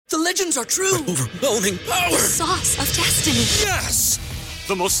The legends are true. Overwhelming power! Sauce of destiny. Yes!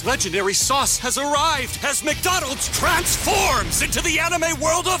 The most legendary sauce has arrived as McDonald's transforms into the anime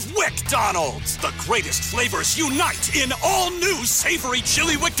world of WickDonald's. The greatest flavors unite in all new savory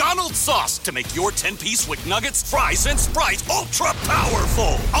chili McDonald's sauce to make your 10-piece Wick Nuggets, fries, and Sprite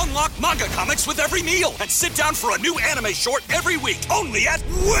ultra-powerful. Unlock manga comics with every meal and sit down for a new anime short every week only at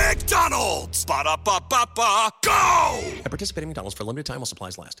WickDonald's. Ba-da-ba-ba-ba, go! At participating McDonald's for a limited time while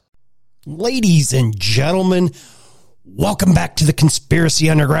supplies last. Ladies and gentlemen, welcome back to the Conspiracy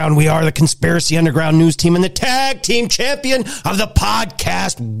Underground. We are the Conspiracy Underground news team and the tag team champion of the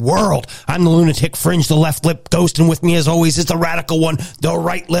podcast world. I'm the lunatic fringe, the left lip ghost, and with me as always is the radical one, the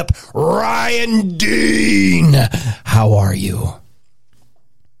right lip, Ryan Dean. How are you?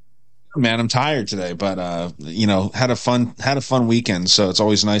 Man, I'm tired today, but had a fun weekend, so it's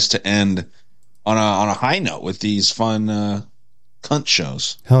always nice to end on a high note with these fun cunt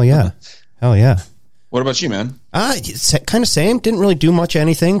shows. Hell yeah. Hell yeah. What about you, man? Kind of same. Didn't really do much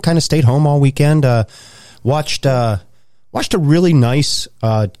anything. Kind of stayed home all weekend. Watched a really nice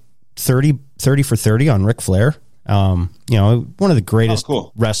 30 for 30 on Ric Flair. One of the greatest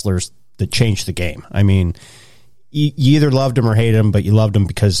wrestlers that changed the game. I mean, you either loved him or hated him, but you loved him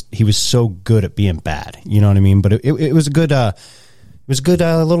because he was so good at being bad. You know what I mean? But it was a good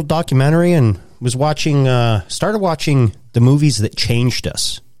little documentary, and started watching the movies that changed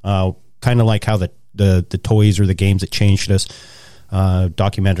us. Kind of like how the toys or the games that changed us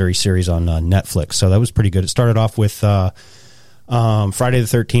documentary series on Netflix. So that was pretty good. It started off with Friday the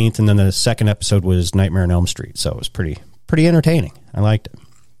 13th, and then the second episode was Nightmare on Elm Street. So it was pretty entertaining. I liked it.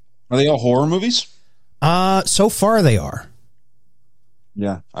 Are they all horror movies? So far they are.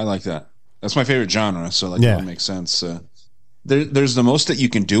 Yeah, I like that. That's my favorite genre, so that makes sense. There's the most that you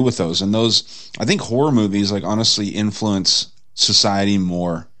can do with those, and those, I think horror movies honestly influence society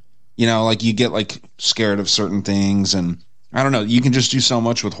more. You get scared of certain things, and I don't know, you can just do so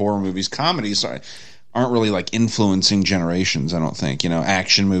much with horror movies. Comedies aren't really influencing generations, I don't think.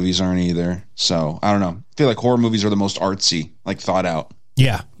 Action movies aren't either. So I don't know. I feel like horror movies are the most artsy, thought out.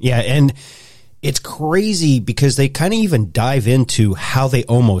 Yeah. Yeah. And it's crazy because they kind of even dive into how they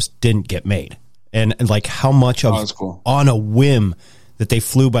almost didn't get made, and how much of that's cool. On a whim that they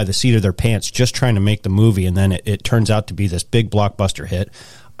flew by the seat of their pants just trying to make the movie. And then it turns out to be this big blockbuster hit.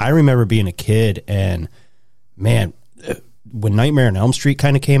 I remember being a kid, and man, when Nightmare on Elm Street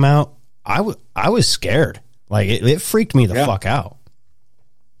kind of came out, I was scared. It freaked me the fuck out.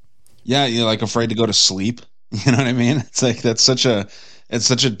 Yeah, you're afraid to go to sleep. You know what I mean? It's such a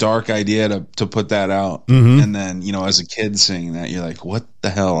dark idea to put that out. Mm-hmm. And then, as a kid seeing that, you're like, what the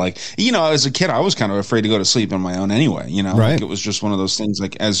hell? As a kid, I was kind of afraid to go to sleep on my own anyway. Right. It was just one of those things.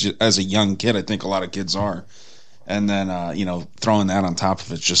 As a young kid, I think a lot of kids are. And then, throwing that on top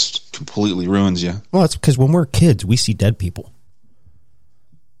of it just completely ruins you. Well, it's because when we're kids, we see dead people.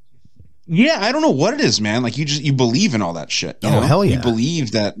 Yeah, I don't know what it is, man. You believe in all that shit. Hell yeah. You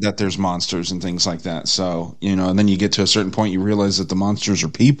believe that there's monsters and things like that. So, and then you get to a certain point, you realize that the monsters are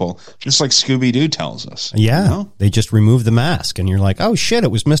people, just like Scooby-Doo tells us. Yeah, They just remove the mask, and you're like, oh shit,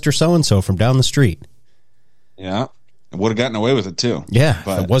 it was Mr. So-and-so from down the street. Yeah, would have gotten away with it too. Yeah,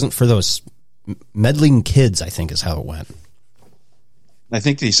 but if it wasn't for those meddling kids, I think is how it went. I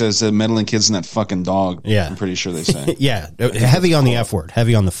think he says the meddling kids and that fucking dog. Yeah. I'm pretty sure they say. Yeah, heavy on the F word,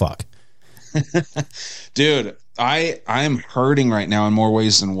 heavy on the fuck. Dude, I'm hurting right now in more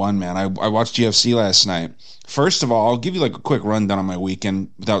ways than one, man. I watched UFC last night. First of all, I'll give you a quick rundown on my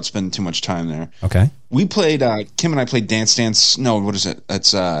weekend without spending too much time there. Okay. We played, Kim and I played Dance Dance. No, what is it?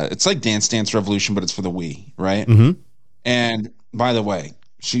 It's like Dance Dance Revolution, but it's for the Wii, right? Mm-hmm. And by the way,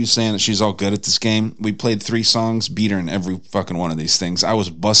 she's saying that she's all good at this game. We played 3 songs, beat her in every fucking one of these things. I was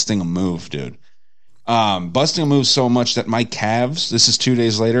busting a move, dude. Busting a move so much that my calves, this is 2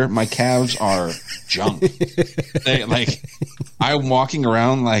 days later, my calves are junk. I'm walking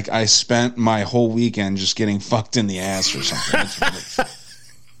around like I spent my whole weekend just getting fucked in the ass or something.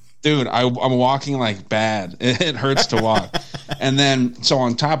 Dude, I'm walking bad. It hurts to walk. And then, so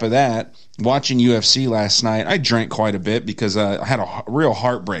on top of that, watching UFC last night, I drank quite a bit because I had a real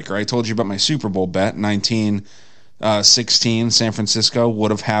heartbreaker. I told you about my Super Bowl bet, 19-16, San Francisco would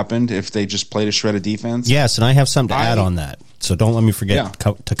have happened if they just played a shredded defense. Yes, and I have something to add on that. So don't let me forget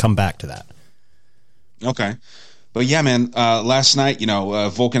to come back to that. Okay. But yeah, man, last night,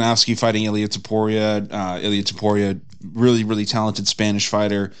 Volkanovski fighting Ilia Topuria, really, really talented Spanish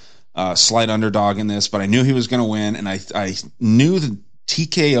fighter, slight underdog in this, but I knew he was going to win, and I knew the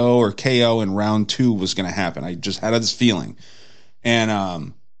TKO or KO in round 2 was going to happen. I just had this feeling.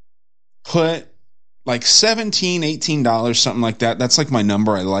 And put like $17, $18, something like that. That's like my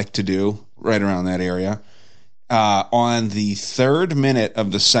number I like to do, right around that area. On the 3rd minute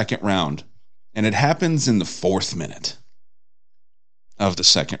of the second round, and it happens in the 4th minute of the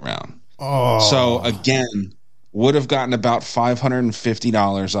second round. Oh. So again, would have gotten about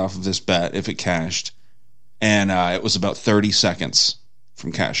 $550 off of this bet if it cashed, and it was about 30 seconds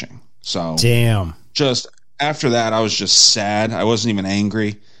from cashing. So damn. Just after that, I was just sad. I wasn't even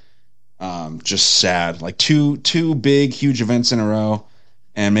angry. Just sad. Like two big, huge events in a row,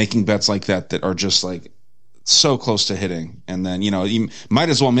 and making bets like that are just like so close to hitting. And then, you might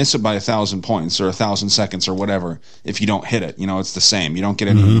as well miss it by 1,000 points or 1,000 seconds or whatever if you don't hit it. It's the same. You don't get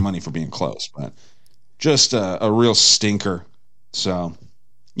any money for being close, but just a real stinker. So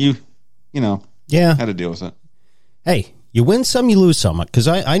you had to deal with it. Hey, you win some, you lose some. Because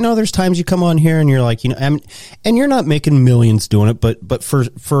I know there's times you come on here and you're like, and you're not making millions doing it, but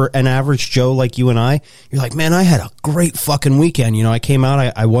for an average Joe like you and I, you're like, man, I had a great fucking weekend. I came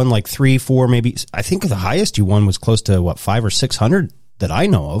out, I won like 3, 4, maybe. I think the highest you won was close to what, 500 or 600 that I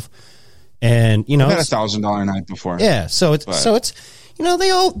know of. And I've had $1,000 night before. Yeah, so it's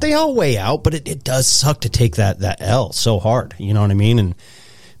they all weigh out, but it does suck to take that L so hard. You know what I mean? And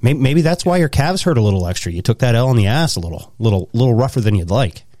maybe that's why your calves hurt a little extra. You took that L in the ass a little rougher than you'd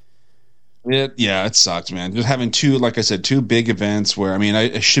like. It sucked, man. Just having two big events where,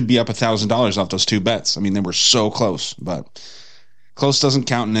 I should be up $1,000 off those 2 bets. They were so close, but close doesn't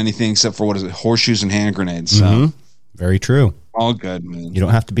count in anything except for, horseshoes and hand grenades. So. Very true. All good, man. You don't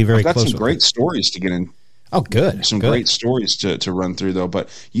have to be very close. I've got some great stories to get in. Oh, good. Some great stories to run through, though. But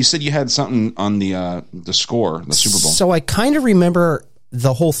you said you had something on the score, the Super Bowl. So I kind of remember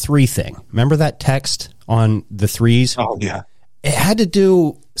the whole 3 thing. Remember that text on the 3s? Oh, yeah. It had to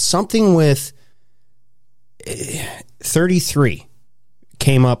do something with 33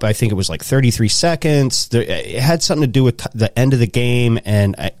 came up. I think it was like 33 seconds. It had something to do with the end of the game.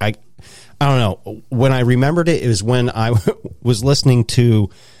 And I don't know. When I remembered it, it was when I was listening to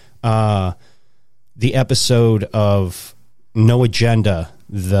the episode of No Agenda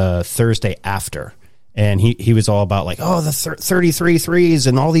the Thursday after. And he was all about like, oh, the 33 threes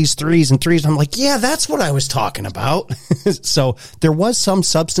and all these threes and threes. And I'm like, yeah, that's what I was talking about. So there was some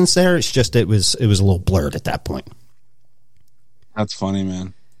substance there. It's just it was a little blurred at that point. That's funny,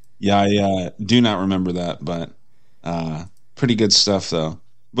 man. Yeah, I do not remember that, but pretty good stuff though.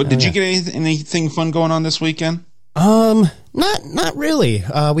 But did you get anything fun going on this weekend? Not really.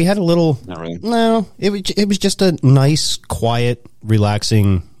 We had a little. Not really. No, it was just a nice, quiet,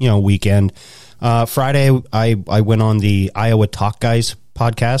 relaxing, weekend. Friday, I went on the Iowa Talk Guys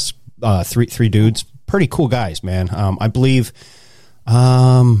podcast. Three dudes, pretty cool guys, man. I believe.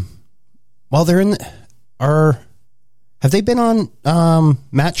 Well, they're have they been on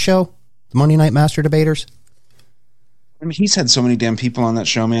Matt's show, the Monday Night Master Debaters? He's had so many damn people on that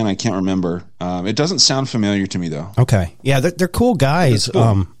show, man. I can't remember. It doesn't sound familiar to me, though. Okay, yeah, they're cool guys.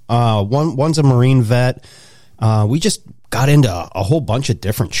 Cool. One's a Marine vet. We just got into a whole bunch of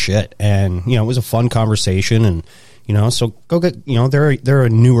different shit, and it was a fun conversation. And so go get they're a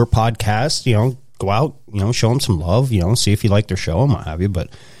newer podcast. Go out, show them some love. See if you like their show and what have you. But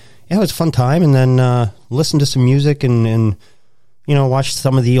yeah, it was a fun time. And then listen to some music and watched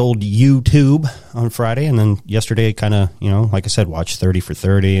some of the old YouTube on Friday, and then yesterday kind of, like I said, watched 30 for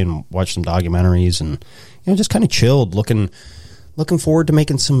 30 and watched some documentaries and, just kind of chilled, looking forward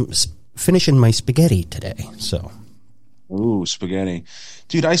to finishing my spaghetti today. So. Ooh, spaghetti.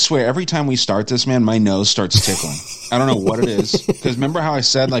 Dude, I swear, every time we start this, man, my nose starts tickling. I don't know what it is. Because remember how I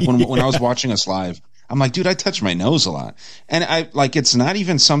said, like, when I was watching us live, I'm like, dude, I touch my nose a lot. And it's not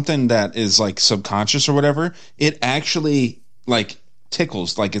even something that is, like, subconscious or whatever. It actually, like,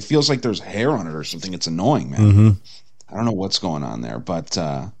 tickles. Like, it feels like there's hair on it or something. It's annoying, man. Mm-hmm. I don't know what's going on there. But,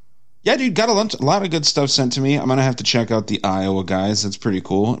 yeah, dude, got a lot of good stuff sent to me. I'm going to have to check out the Iowa guys. That's pretty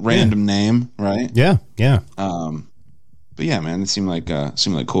cool. Random name, right? Yeah, yeah. But yeah, man, it seemed like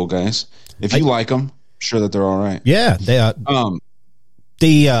cool guys. If you like them, I'm sure that they're all right. Yeah, they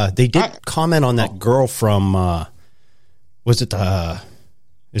did comment on that girl from is it the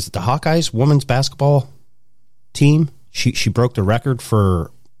Hawkeyes women's basketball team? She broke the record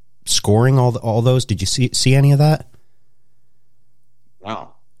for scoring all those. Did you see any of that?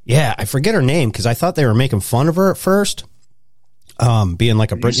 Wow. Yeah, I forget her name because I thought they were making fun of her at first. Being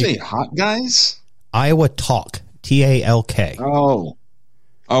like a Britney. Did you say Hot Guys? Iowa Talk. TALK. Oh,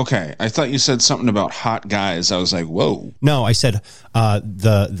 okay. I thought you said something about hot guys. I was like, whoa. No, I said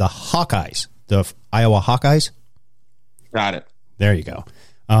the Hawkeyes, the Iowa Hawkeyes. Got it. There you go.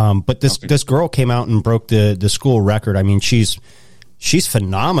 But this girl came out and broke the school record. I mean, she's She's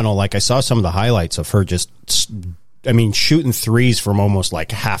phenomenal. Like I saw some of the highlights of her just, I mean, shooting threes from almost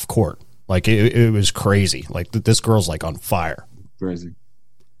like half court. Like it was crazy. Like this girl's like on fire. Crazy.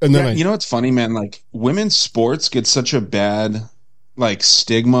 And then you know what's funny, man? Like women's sports get such a bad like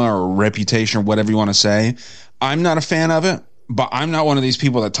stigma or reputation or whatever you want to say. I'm not a fan of it, but I'm not one of these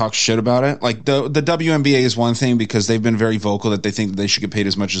people that talk shit about it. Like the WNBA is one thing because they've been very vocal that they think that they should get paid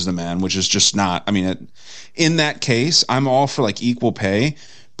as much as the men, which is just not. I mean, in that case, I'm all for like equal pay,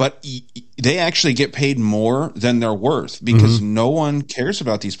 but they actually get paid more than they're worth because no one cares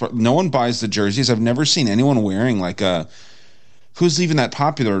about these. No one buys the jerseys. I've never seen anyone wearing like a. Who's even that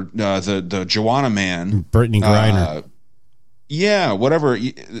popular? The Joanna man, Brittany Griner. Yeah, whatever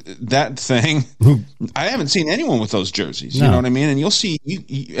that thing. I haven't seen anyone with those jerseys. You know what I mean? And you'll see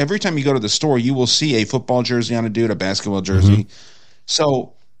every time you go to the store, you will see a football jersey on a dude, a basketball jersey.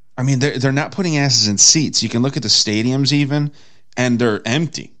 So, I mean, they're not putting asses in seats. You can look at the stadiums even, and they're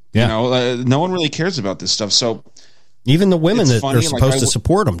empty. Yeah. You know, no one really cares about this stuff. So, even the women that are supposed to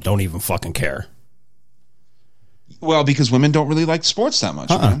support them don't even fucking care. Well, because women don't really like sports that much,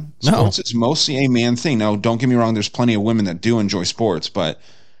 man. Sports is mostly a man thing. Now, don't get me wrong. There's plenty of women that do enjoy sports, but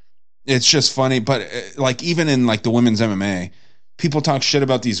it's just funny. But like even in like the women's MMA, people talk shit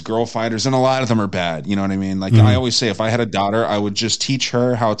about these girl fighters, and a lot of them are bad. You know what I mean? Like I always say, if I had a daughter, I would just teach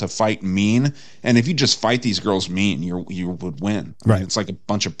her how to fight mean. And if you just fight these girls mean, you would win. Right? I mean, it's like a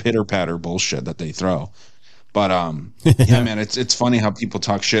bunch of pitter patter bullshit that they throw. But yeah, man, it's funny how people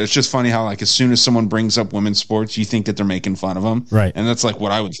talk shit. It's just funny how like as soon as someone brings up women's sports, you think that they're making fun of them, right? And that's like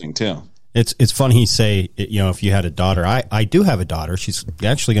what I would think too. It's funny you say, you know, if you had a daughter. I do have a daughter. She's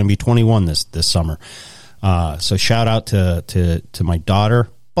actually going to be 21 this summer. So shout out to my daughter.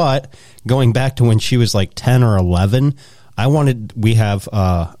 But going back to when she was like 10 or 11, we have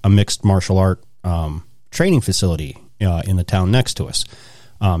a mixed martial art training facility in the town next to us.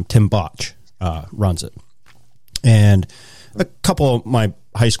 Tim Botch runs it. And a couple of my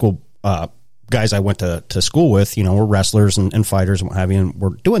high school guys I went to school with, you know, were wrestlers and fighters and what have you, and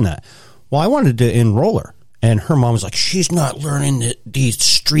we're doing that. Well, I wanted to enroll her, and her mom was like, she's not learning these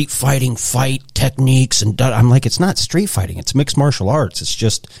street fighting fight techniques. And I'm like, it's not street fighting. It's mixed martial arts. It's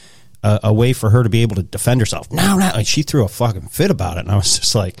just a way for her to be able to defend herself. No. And she threw a fucking fit about it, and I was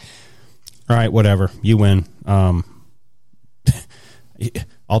just like, all right, whatever. You win. I'll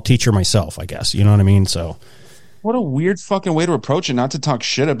teach her myself, I guess. You know what I mean? So... What a weird fucking way to approach it. Not to talk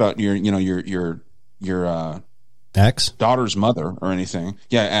shit about your ex daughter's mother or anything.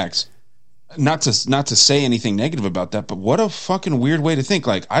 Yeah, ex. Not to say anything negative about that, but what a fucking weird way to think.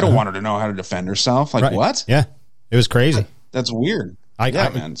 Like, I don't want her to know how to defend herself. Like, what? Yeah, it was crazy. That's weird. I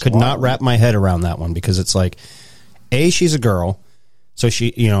could not wrap my head around that one because it's like, A, she's a girl, so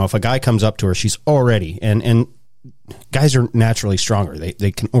she, you know, if a guy comes up to her, she's already and. Guys are naturally stronger.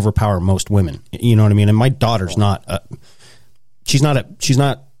 They can overpower most women. You know what I mean? And my daughter's not. She's not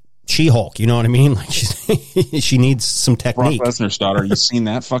She-Hulk. You know what I mean? Like she needs some technique. Brock Lesnar's daughter. You seen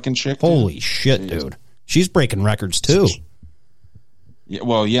that fucking chick? Holy shit, dude! She's breaking records too. Yeah,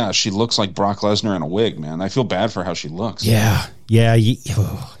 well, yeah, she looks like Brock Lesnar in a wig, man. I feel bad for how she looks. Yeah.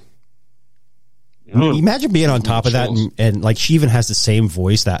 Imagine being on top of that, and like she even has the same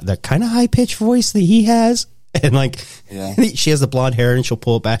voice, that kind of high pitched voice that he has. And like, she has the blonde hair, and she'll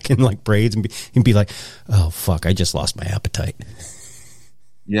pull it back in like braids and be like, "Oh fuck, I just lost my appetite."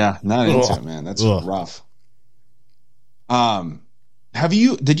 Yeah, not into it, man. That's rough.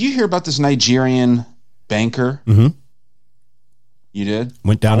 Did you hear about this Nigerian banker? Mm-hmm. You did?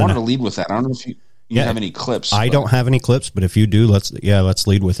 Went down. I wanted to lead with that. I don't know if you have any clips. I don't have any clips, but if you do, let's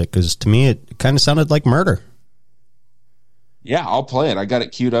lead with it, because to me it kind of sounded like murder. Yeah, I'll play it. I got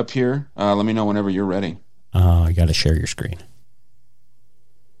it queued up here. Let me know whenever you're ready. You got to share your screen.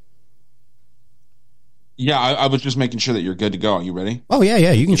 Yeah, I was just making sure that you're good to go. Are you ready? Oh, yeah,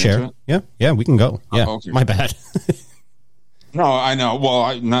 you can share. Yeah, we can go. Yeah, okay. My bad. No, I know.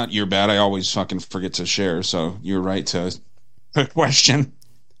 Well, not your bad. I always fucking forget to share, so you're right to question.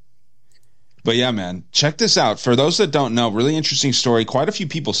 But yeah, man, check this out. For those that don't know, really interesting story. Quite a few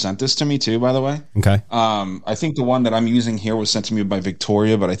people sent this to me too, by the way. Okay. I think the one that I'm using here was sent to me by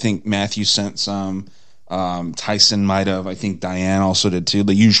Victoria, but I think Matthew sent some. Tyson might have. I think Diane also did too.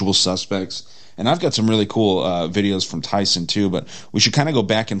 The usual suspects. And I've got some really cool videos from Tyson too, but we should kind of go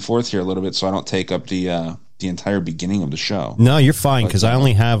back and forth here a little bit so I don't take up the entire beginning of the show. No, you're fine, because I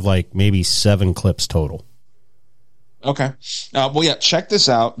only have like maybe 7 clips total. Okay. Well, yeah, check this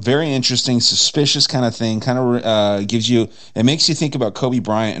out. Very interesting, suspicious kind of thing. Kind of it makes you think about Kobe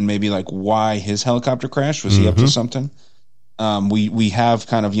Bryant and maybe like why his helicopter crashed. Was he up to something? we have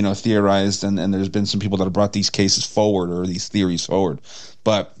kind of, theorized, and there's been some people that have brought these cases forward or these theories forward.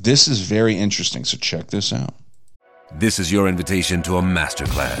 But this is very interesting, so check this out. This is your invitation to a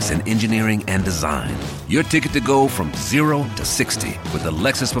masterclass in engineering and design. Your ticket to go from 0 to 60 with the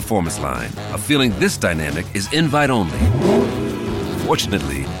Lexus Performance Line. A feeling this dynamic is invite only.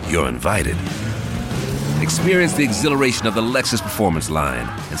 Fortunately, you're invited. Experience the exhilaration of the Lexus Performance Line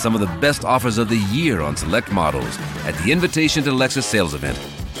and some of the best offers of the year on select models at the Invitation to Lexus sales event,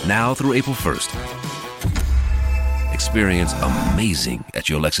 now through April 1st. Experience amazing at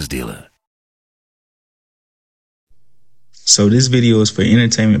your Lexus dealer. So this video is for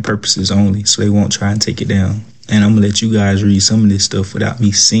entertainment purposes only, so they won't try and take it down. And I'm going to let you guys read some of this stuff without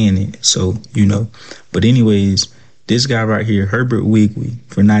me seeing it, so you know. But anyways, this guy right here, Herbert Wigwe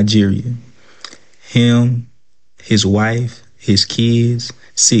from Nigeria. Him, his wife, his kids,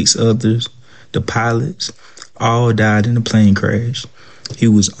 6 others, the pilots, all died in a plane crash. He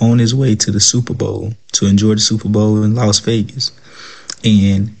was on his way to the Super Bowl to enjoy the Super Bowl in Las Vegas.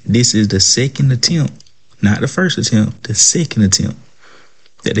 And this is the second attempt, not the first attempt, the second attempt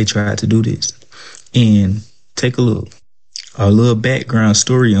that they tried to do this. And take a look. A little background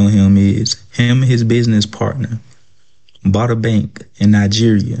story on him is him and his business partner bought a bank in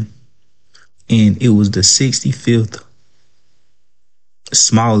Nigeria. And it was the 65th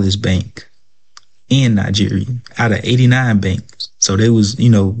smallest bank in Nigeria out of 89 banks. So they was,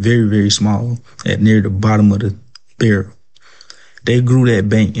 very, very small at near the bottom of the barrel. They grew that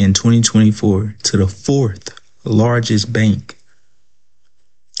bank in 2024 to the 4th largest bank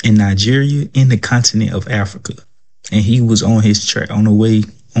in Nigeria in the continent of Africa. And he was on his track,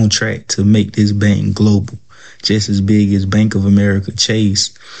 on track to make this bank global, just as big as Bank of America,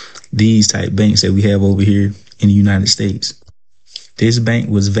 Chase, these type banks that we have over here in the United States. This bank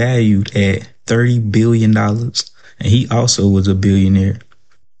was valued at $30 billion, and he also was a billionaire.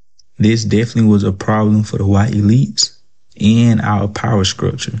 This definitely was a problem for the white elites and our power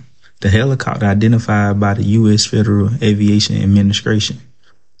structure. The helicopter identified by the U.S. Federal Aviation Administration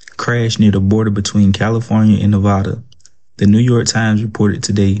crashed near the border between California and Nevada. The New York Times reported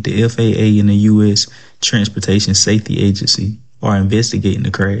today the FAA and the U.S. Transportation Safety Agency are investigating the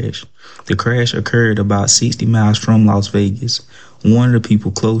crash. The crash occurred about 60 miles from Las Vegas. One of the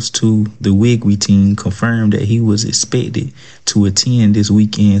people close to the Wigwe team confirmed that he was expected to attend this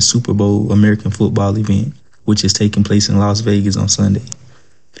weekend Super Bowl American football event, which is taking place in Las Vegas on Sunday.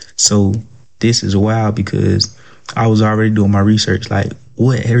 So this is wild because I was already doing my research, like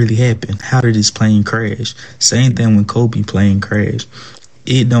what really happened? How did this plane crash? Same thing when Kobe plane crashed.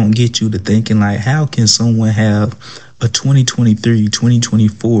 It don't get you to thinking like, how can someone have a 2023,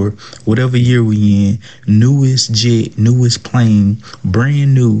 2024, whatever year we in, newest jet, newest plane,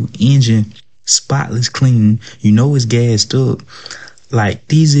 brand new engine, spotless clean, it's gassed up. Like,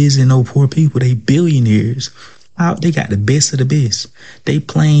 these isn't no poor people, they billionaires. They got the best of the best. They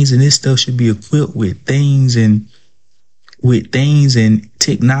planes and this stuff should be equipped with things and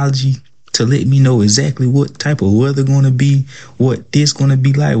technology to let me know exactly what type of weather going to be, what this going to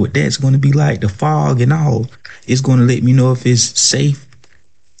be like, what that's going to be like, the fog and all. It's going to let me know if it's safe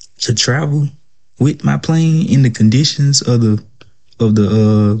to travel with my plane in the conditions of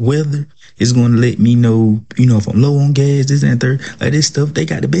the weather. It's going to let me know, if I'm low on gas, this and third, like this stuff. They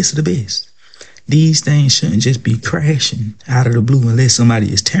got the best of the best. These things shouldn't just be crashing out of the blue unless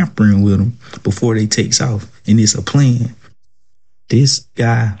somebody is tampering with them before they takes off. And it's a plan. This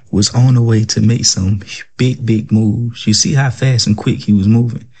guy was on the way to make some big, big moves. You see how fast and quick he was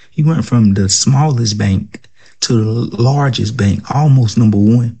moving. He went from the smallest bank to the largest bank, almost number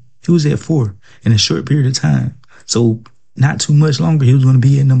 1. He was at 4 in a short period of time. So not too much longer, he was going to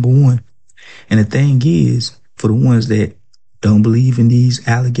be at number 1. And the thing is, for the ones that don't believe in these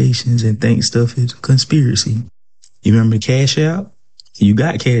allegations and think stuff is conspiracy, you remember Cash App? You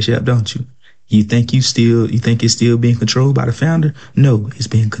got Cash App, don't you? You think it's still being controlled by the founder? No, it's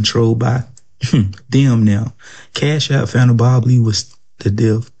being controlled by them now. Cash App founder Bob Lee was the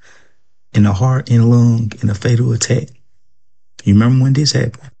death in the heart and lung in a fatal attack. You remember when this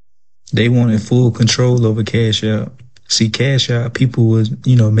happened? They wanted full control over Cash App. See, Cash App, people was,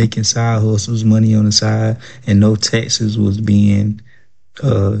 making side hustles, money on the side, and no taxes was being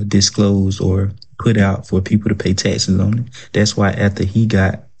disclosed or put out for people to pay taxes on it. That's why after he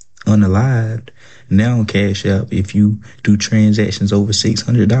got unalived, now on Cash App, if you do transactions over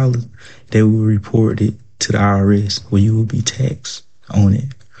 $600, they will report it to the IRS where you will be taxed on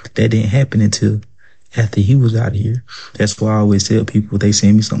it. That didn't happen until after he was out of here. That's why I always tell people, they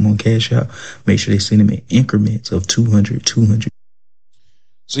send me something on Cash App, make sure they send them in increments of 200.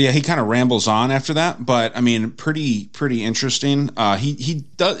 So yeah, he kind of rambles on after that, but I mean, pretty interesting. He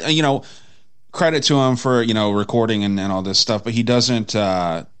does, credit to him for recording and all this stuff, but he doesn't.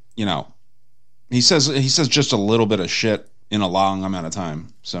 He says just a little bit of shit in a long amount of time.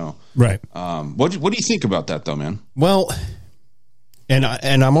 So right. What do you think about that though, man? Well, and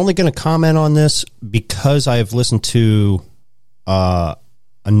I'm only going to comment on this because I've listened to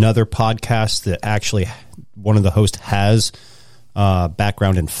another podcast that actually one of the hosts has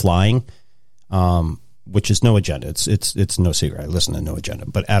background in flying, which is No Agenda. It's no secret. I listen to No Agenda,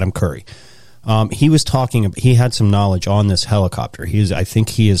 but Adam Curry, he was talking. He had some knowledge on this helicopter. I think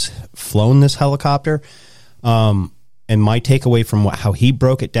he has flown this helicopter. And my takeaway from how he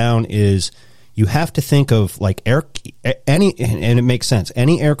broke it down is you have to think of like and it makes sense.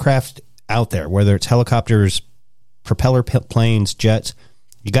 Any aircraft out there, whether it's helicopters, propeller planes, jets,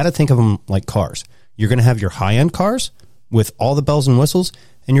 you got to think of them like cars. You're going to have your high end cars with all the bells and whistles,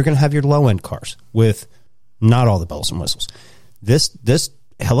 and you're going to have your low end cars with not all the bells and whistles. This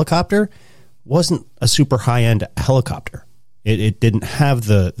helicopter wasn't a super high end helicopter. It didn't have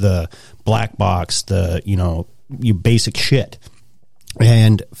the black box, you basic shit.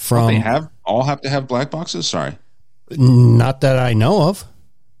 And from they all have to have black boxes. Sorry, not that I know of.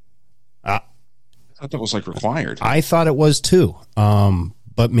 I thought that was like required. I thought it was too.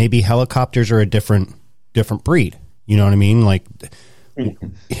 But maybe helicopters are a different breed. You know what I mean? Like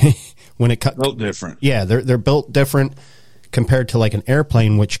when it built different. Yeah, they're built different compared to like an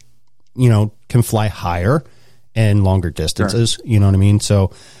airplane, which can fly higher and longer distances. Sure. You know what I mean?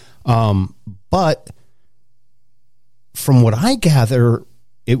 So, but from what I gather,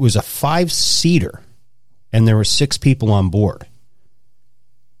 it was a 5-seater, and there were 6 people on board.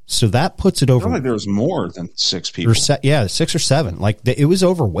 So that puts it over. I feel like there was more than 6 people. 6 or 7. Like it was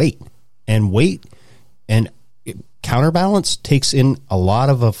overweight, and weight and counterbalance takes in a lot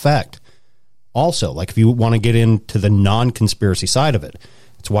of effect. Also, like if you want to get into the non-conspiracy side of it,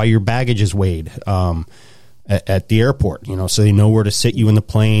 it's why your baggage is weighed at the airport. So they know where to sit you in the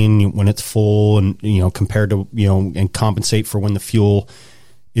plane when it's full, and compared to and compensate for when the fuel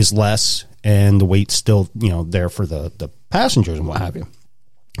is less and the weight's still there for the passengers and what have you.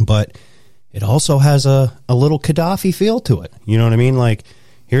 But it also has a little Gaddafi feel to it. You know what I mean? Like,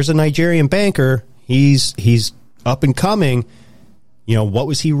 here's a Nigerian banker. He's up and coming. What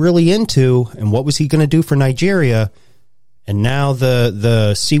was he really into, and what was he going to do for Nigeria? And now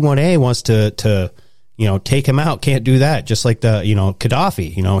the C1A wants to take him out. Can't do that. Just like the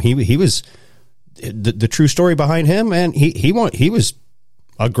Gaddafi. He was the true story behind him, and he was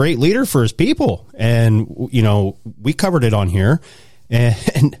a great leader for his people. And we covered it on here.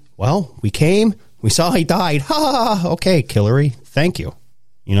 And well, we saw he died. Ha! Okay, Hillary, thank you.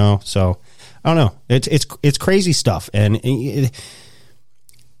 So I don't know. It's crazy stuff, and it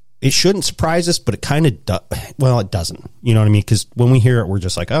shouldn't surprise us, but it kind of well, it doesn't. You know what I mean? Because when we hear it, we're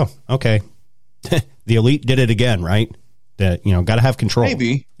just like, oh, okay, the elite did it again, right? That got to have control.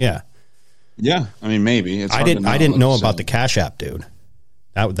 Maybe, yeah. I mean, maybe. I didn't know about the Cash App, dude.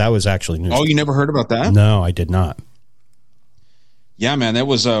 That was actually news. Oh, you never heard about that? No, I did not. Yeah, man, that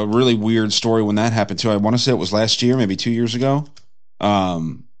was a really weird story when that happened too. I want to say it was last year, maybe 2 years ago.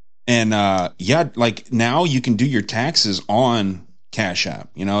 Like now you can do your taxes on Cash App.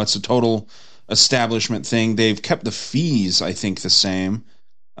 It's a total establishment thing. They've kept the fees, I think, the same.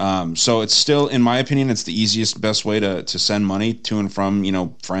 So it's still, in my opinion, it's the easiest, best way to send money to and from,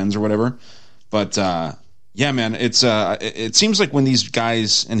 friends or whatever. But yeah, man, it seems like when these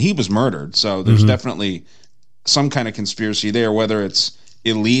guys, and he was murdered, so there's definitely some kind of conspiracy there, whether it's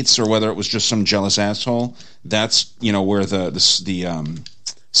elites or whether it was just some jealous asshole. That's where the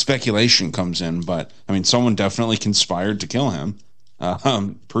speculation comes in. But I mean, someone definitely conspired to kill him,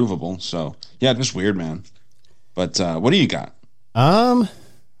 provable. So yeah, just weird, man. But what do you got? I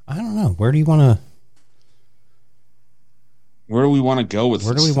don't know. Where do we want to go with?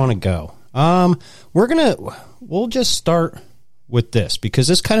 Where do we want to go? We'll just start with this because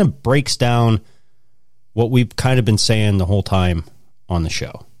this kind of breaks down what we've kind of been saying the whole time on the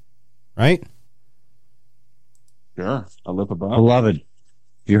show, right? Sure. A lip above. Beloved,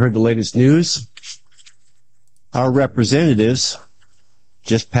 you heard the latest news? Our representatives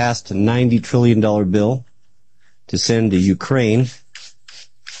just passed a $90 trillion bill to send to Ukraine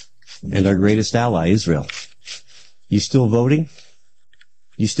and our greatest ally, Israel. You still voting?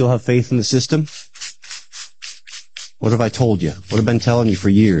 You still have faith in the system? What have I told you? What have I been telling you for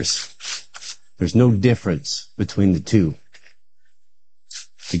years? There's no difference between the two.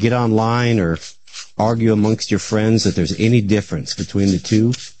 To get online or argue amongst your friends that there's any difference between the two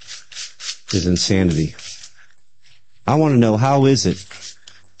is insanity. I want to know, how is it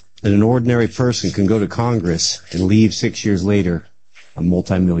that an ordinary person can go to Congress and leave 6 years later a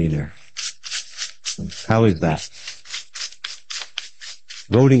multimillionaire. How is that?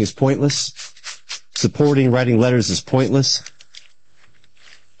 Voting is pointless. Supporting writing letters is pointless.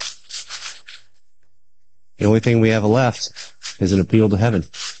 The only thing we have left is an appeal to heaven.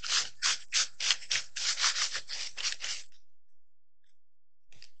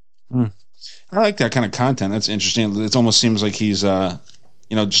 I like that kind of content. That's interesting. It almost seems like he's,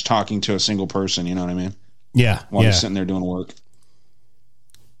 just talking to a single person. You know what I mean? Yeah. While he's sitting there doing work.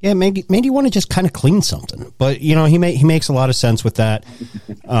 Yeah, maybe you want to just kind of clean something, but he makes a lot of sense with that.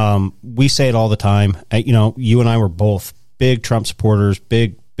 We say it all the time. You and I were both big Trump supporters,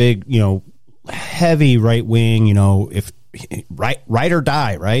 big, heavy right wing. If right or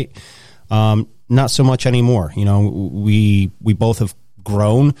die, right? Not so much anymore. We both have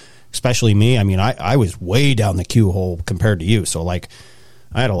grown, especially me. I mean, I was way down the queue hole compared to you, so like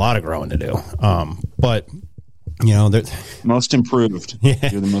I had a lot of growing to do. But. Most improved. Yeah.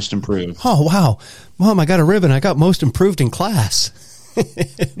 You're the most improved. Oh, wow. Mom, I got a ribbon. I got most improved in class.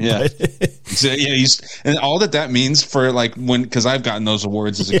 Yeah. And all that means for because I've gotten those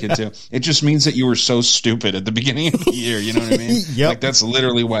awards as a kid too. It just means that you were so stupid at the beginning of the year. You know what I mean? Yep. Like that's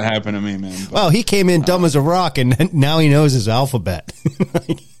literally what happened to me, man. But, well, he came in dumb as a rock and now he knows his alphabet.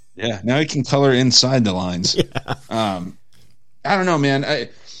 Yeah. Now he can color inside the lines. Yeah. I don't know, man.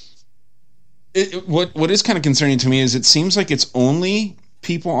 What is kind of concerning to me is it seems like it's only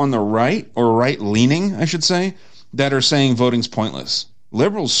people on the right, or right-leaning, I should say, that are saying voting's pointless.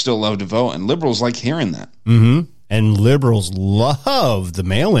 Liberals still love to vote, and liberals like hearing that. Mm-hmm. And liberals love the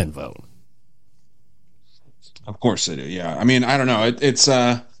mail-in vote. Of course they do, yeah. I mean, I don't know. I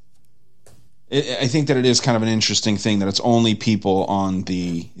think that it is kind of an interesting thing that it's only people on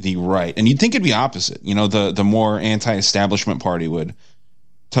the right. And you'd think it'd be opposite. The more anti-establishment party would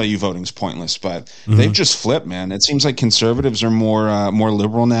tell you voting's pointless, but they've just flipped, man. It seems like conservatives are more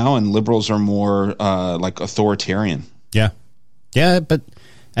liberal now, and liberals are more authoritarian. Yeah, but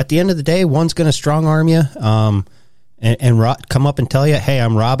at the end of the day, one's going to strong arm you, and come up and tell you, "Hey,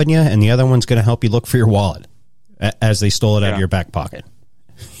 I'm robbing you," and the other one's going to help you look for your wallet as they stole it out of your back pocket.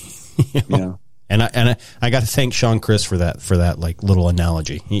 Yeah, and I got to thank Sean Chris for that like little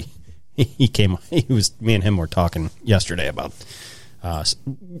analogy. He came. Me and him were talking yesterday about.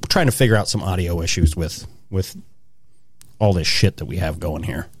 Trying to figure out some audio issues with all this shit that we have going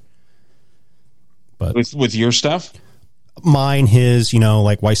here. But with your stuff, mine, his,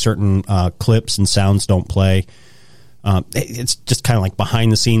 like why certain clips and sounds don't play. It's just kind of like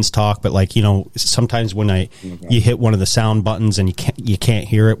behind the scenes talk, but like sometimes when you hit one of the sound buttons and you can't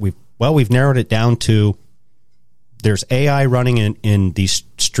hear it. We've narrowed it down to there's AI running in these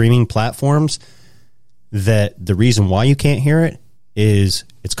streaming platforms that the reason why you can't hear it is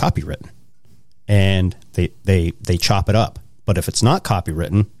it's copywritten, and they chop it up. But if it's not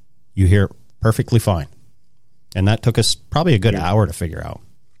copywritten, you hear it perfectly fine. And that took us probably a good hour to figure out.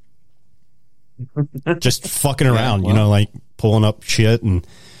 Just fucking around, like pulling up shit, and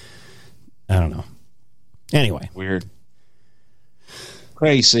I don't know. Anyway, weird,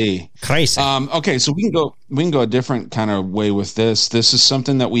 crazy. Okay, so we can go a different kind of way with this. This is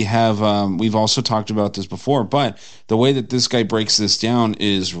something that we have. We've also talked about this before, but the way that this guy breaks this down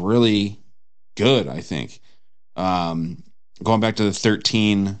is really good, I think. Going back to the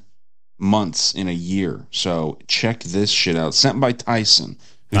 13 months in a year. So check this shit out. Sent by Tyson,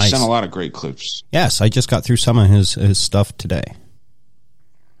 who sent a lot of great clips. Yes, I just got through some of his stuff today.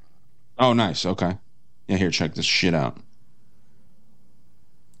 Oh, nice. Okay. Yeah, here, check this shit out.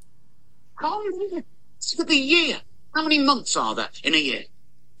 For the year. How many months are there in a year?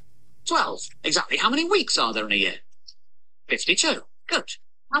 12. Exactly. How many weeks are there in a year? 52. Good.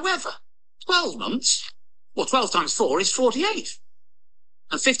 However, 12 months, 12 times 4 is 48.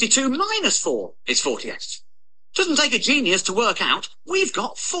 And 52 minus 4 is 48. Doesn't take a genius to work out we've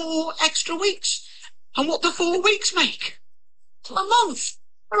got 4 extra weeks. And what do 4 weeks make? A month.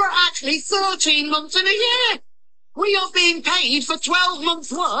 There are actually 13 months in a year. We are being paid for 12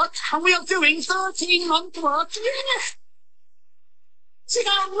 months' work, and we are doing 13 months' work. Yes! It's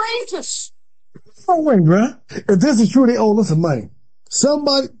outrageous. Oh, wait, bro. If this is true, they owe us some money.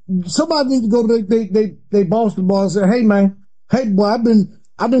 Somebody needs to go to they boss the boss and say, hey, man, hey, boy,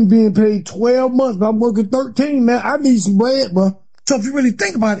 I've been being paid 12 months, but I'm working 13, man. I need some bread, bro. So if you really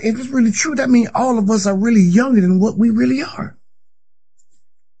think about it, if it's really true, that means all of us are really younger than what we really are.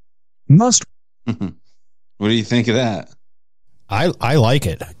 What do you think of that? I like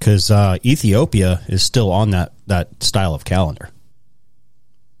it because Ethiopia is still on that style of calendar.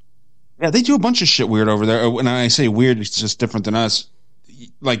 Yeah, they do a bunch of shit weird over there. When I say weird, it's just different than us.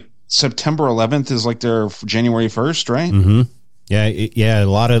 like September 11th is like their January 1st, right? Mm-hmm. Yeah, a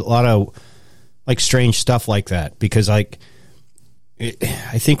lot of like strange stuff like that, because like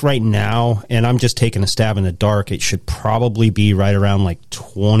I think right now, and I'm just taking a stab in the dark, it should probably be right around like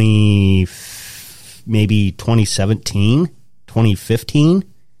 2017, 2015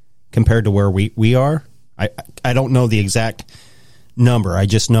 compared to where we are. I don't know the exact number. I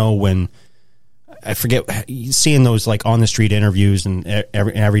just know when I forget seeing those like on the street interviews, and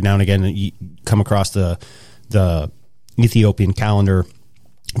every now and again you come across the Ethiopian calendar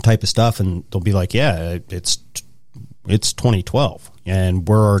type of stuff, and they'll be like, yeah, it's 2012, and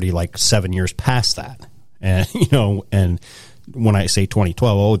we're already like 7 years past that. And and when I say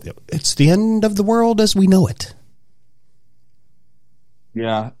 2012, it's the end of the world as we know it.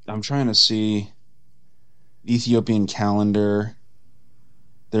 Yeah, I'm trying to see Ethiopian calendar.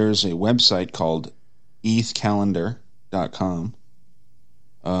 There's a website called ethcalendar.com.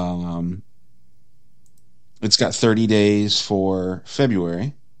 It's got 30 days for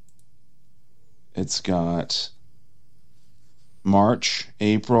February. It's got March,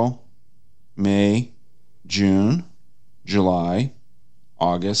 April, May, June, July,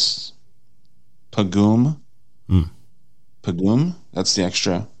 August, Pagum. Pagum, that's the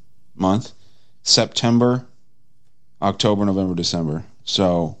extra month. September, October, November, December.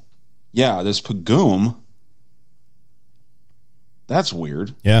 So, yeah, this Pagum, that's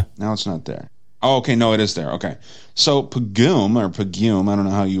weird. Yeah. Now it's not there. Oh, okay, no, it is there. Okay. So Pagum, I don't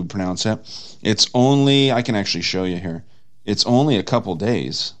know how you would pronounce it. It's only, I can actually show you here. It's only a couple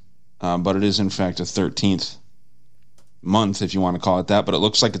days, but it is in fact a 13th month, if you want to call it that, but it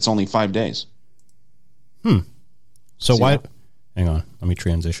looks like it's only 5 days. So why, hang on, let me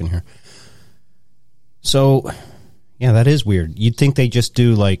transition here. So, yeah, that is weird. You'd think they just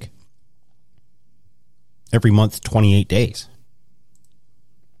do like every month 28 days.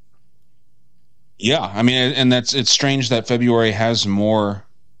 Yeah, I mean, and it's strange that February has more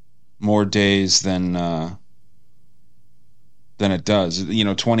days than it does.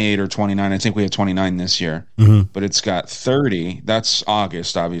 28 or 29. I think we have 29 this year, but it's got 30. That's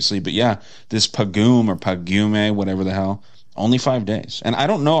August, obviously. But yeah, this Pagum or Pagume, whatever the hell, only 5 days. And I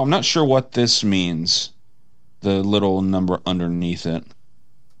don't know. I'm not sure what this means. The little number underneath it.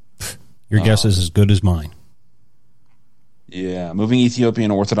 Your guess is as good as mine. Yeah, moving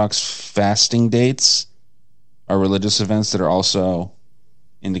Ethiopian Orthodox fasting dates are religious events that are also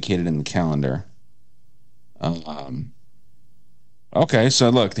indicated in the calendar. Okay, so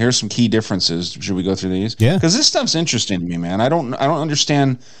look, here's some key differences. Should we go through these? Yeah, because this stuff's interesting to me, man. I don't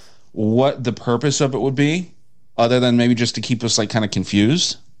understand what the purpose of it would be, other than maybe just to keep us like kind of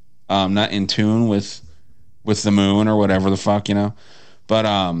confused, not in tune with the moon or whatever the fuck, But,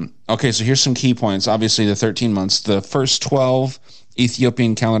 okay, so here's some key points. Obviously, the 13 months. The first 12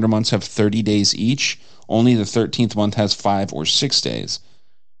 Ethiopian calendar months have 30 days each. Only the 13th month has 5 or 6 days.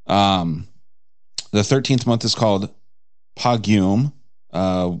 The 13th month is called Pagum,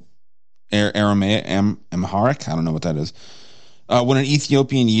 Aramaic, Amharic. I don't know what that is. When an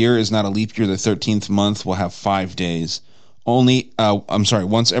Ethiopian year is not a leap year, the 13th month will have 5 days.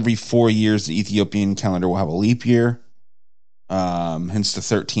 Once every 4 years, the Ethiopian calendar will have a leap year. Hence the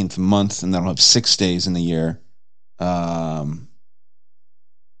 13th month, and that'll have 6 days in the year. That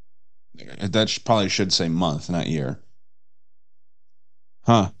probably should say month, not year.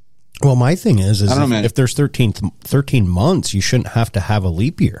 Huh. Well, my thing is I don't know, man. If there's 13 months, you shouldn't have to have a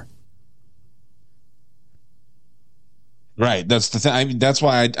leap year. Right. That's the thing. That's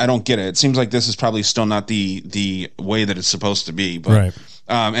why I don't get it. It seems like this is probably still not the way that it's supposed to be. But, right.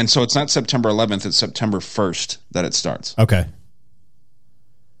 And so it's not September 11th. It's September 1st that it starts. Okay.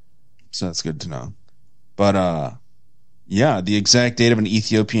 So that's good to know. But, yeah, the exact date of an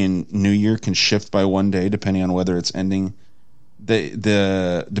Ethiopian New Year can shift by 1 day depending on whether it's ending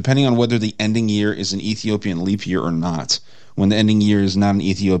depending on whether the ending year is an Ethiopian leap year or not. When the ending year is not an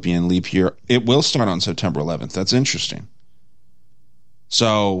Ethiopian leap year, it will start on September 11th. That's interesting.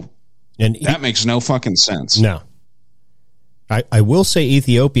 So that makes no fucking sense. No. I will say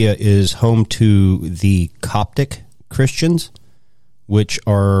Ethiopia is home to the Coptic Christians, which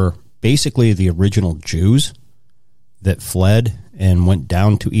are basically the original Jews that fled and went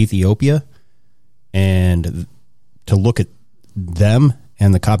down to Ethiopia. And to look at them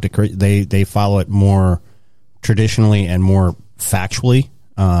and the Coptic, they follow it more traditionally and more factually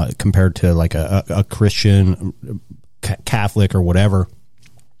compared to like a Christian, Catholic or whatever.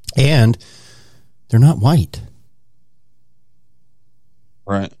 And they're not white.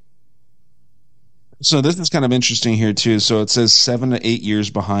 Right. So this is kind of interesting here too. So it says 7 to 8 years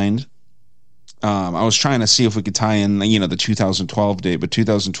behind I was trying to see if we could tie in, the 2012 date, but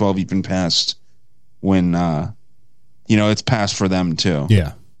 2012 even passed when, it's passed for them too.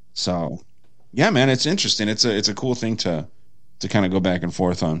 Yeah. So, yeah, man, it's interesting. It's a cool thing to kind of go back and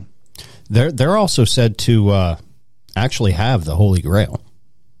forth on. They're also said to actually have the Holy Grail.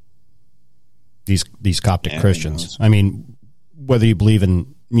 These Coptic Christians. I mean, whether you believe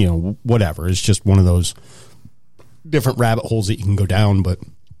in, whatever, it's just one of those different rabbit holes that you can go down. But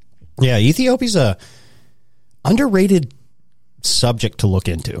yeah, Ethiopia's a underrated subject to look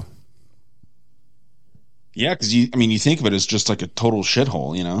into. Yeah, because you think of it as just like a total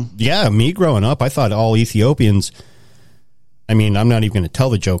shithole, Yeah, me growing up, I thought all Ethiopians. I mean, I'm not even going to tell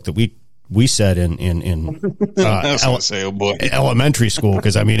the joke that we said in elementary school,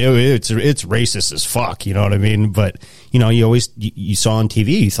 because I mean it's racist as fuck, you know what I mean? But you saw on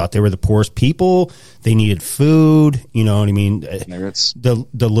TV, you thought they were the poorest people. They needed food, you know what I mean?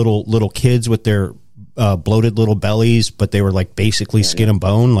 The little kids with their bloated little bellies, but they were like basically skin and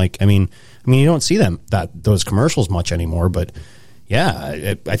bone. Like I mean you don't see those commercials much anymore, but.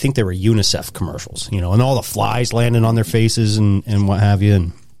 Yeah, I think they were UNICEF commercials, and all the flies landing on their faces and what have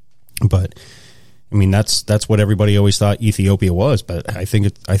you. But I mean, that's what everybody always thought Ethiopia was. But I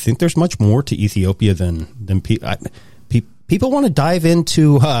think there's much more to Ethiopia than people want to dive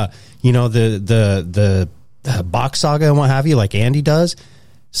into. The Bach saga and what have you, like Andy does.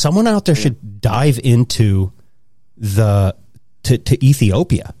 Someone out there should dive into to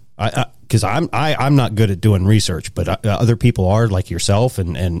Ethiopia. Because I'm not good at doing research, but other people are, like yourself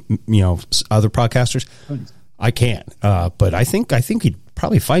and other podcasters. I can't, but I think you'd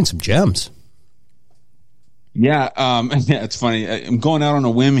probably find some gems. Yeah, it's funny. I'm going out on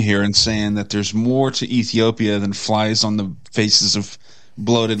a whim here and saying that there's more to Ethiopia than flies on the faces of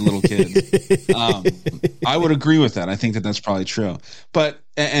bloated little kids. I would agree with that. I think that's probably true. But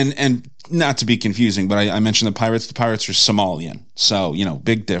and not to be confusing, but I mentioned the pirates. The pirates are Somalian, so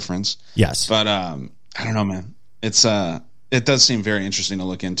big difference. Yes, but I don't know, man. It does seem very interesting to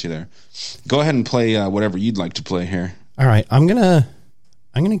look into there. Go ahead and play whatever you'd like to play here. All right, I'm gonna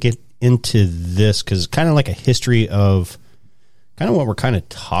get into this because it's kind of like a history of kind of what we're kind of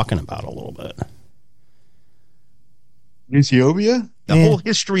talking about a little bit. Ethiopia? The whole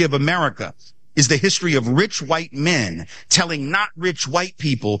history of America is the history of rich white men telling not rich white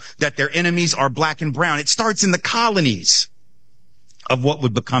people that their enemies are black and brown. It starts in the colonies of what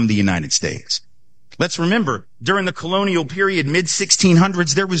would become the United States. Let's remember, during the colonial period,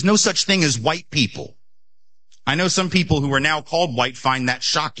 mid-1600s, there was no such thing as white people. I know some people who are now called white find that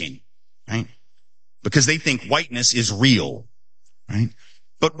shocking, right? Because they think whiteness is real, right?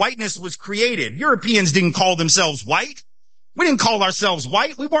 But whiteness was created. Europeans didn't call themselves white. We didn't call ourselves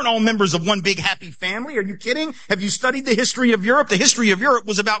white. We weren't all members of one big happy family. Are you kidding? Have you studied the history of Europe? The history of Europe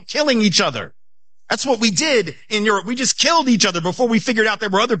was about killing each other. That's what we did in Europe. We just killed each other before we figured out there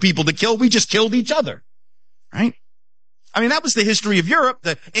were other people to kill. We just killed each other, right? I mean, that was the history of Europe.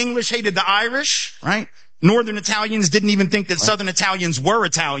 The English hated the Irish, right? Northern Italians didn't even think that Southern Italians were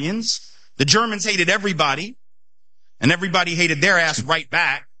Italians. The Germans hated everybody, and everybody hated their ass right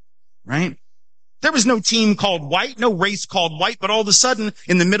back, right? There was no team called white, no race called white, but all of a sudden,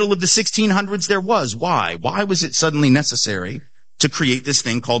 in the middle of the 1600s, there was. Why? Why was it suddenly necessary to create this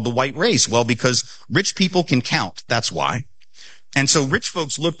thing called the white race? Well, because rich people can count. That's why. And so rich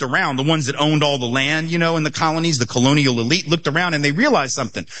folks looked around, the ones that owned all the land, in the colonies, the colonial elite looked around and they realized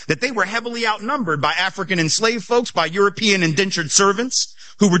something, that they were heavily outnumbered by African enslaved folks, by European indentured servants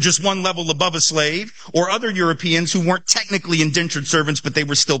who were just one level above a slave, or other Europeans who weren't technically indentured servants, but they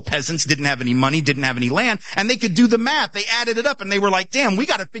were still peasants, didn't have any money, didn't have any land, and they could do the math. They added it up and they were like, damn, we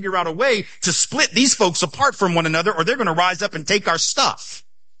got to figure out a way to split these folks apart from one another or they're going to rise up and take our stuff,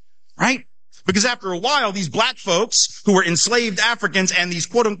 right? Because after a while, these black folks who were enslaved Africans and these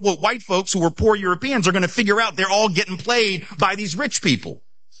quote unquote white folks who were poor Europeans are going to figure out they're all getting played by these rich people,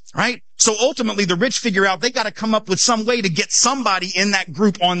 right? So ultimately the rich figure out they got to come up with some way to get somebody in that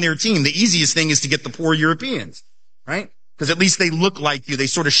group on their team. The easiest thing is to get the poor Europeans, right? Because at least they look like you. They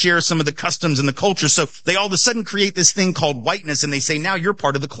sort of share some of the customs and the culture. So they all of a sudden create this thing called whiteness and they say, now you're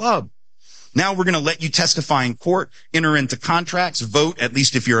part of the club. Now we're going to let you testify in court, enter into contracts, vote, at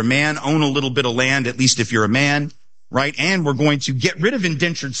least if you're a man, own a little bit of land, at least if you're a man, right? And we're going to get rid of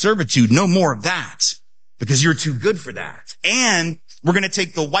indentured servitude. No more of that because you're too good for that. And we're going to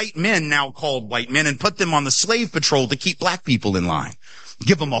take the white men, now called white men, and put them on the slave patrol to keep black people in line.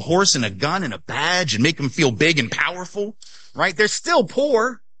 Give them a horse and a gun and a badge and make them feel big and powerful, right? They're still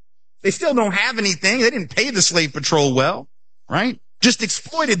poor. They still don't have anything. They didn't pay the slave patrol well, right? Just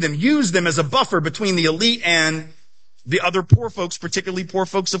exploited them, used them as a buffer between the elite and the other poor folks, particularly poor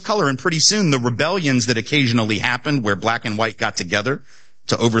folks of color. And pretty soon the rebellions that occasionally happened where black and white got together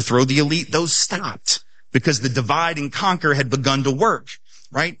to overthrow the elite, those stopped because the divide and conquer had begun to work,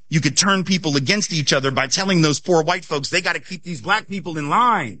 right? You could turn people against each other by telling those poor white folks, they got to keep these black people in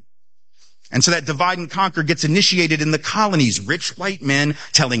line. And so that divide and conquer gets initiated in the colonies. Rich white men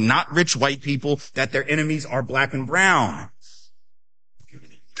telling not rich white people that their enemies are black and brown.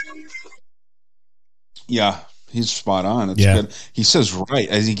 Yeah, he's spot on. It's Yeah. good. He says right.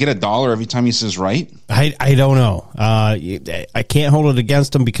 Does he get $1 every time he says right? I don't know. I can't hold it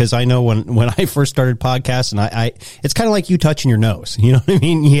against him because I know when I first started podcasting, I it's kind of like you touching your nose. You know what I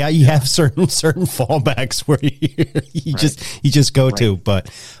mean? Yeah, you have certain fallbacks where you just go to. But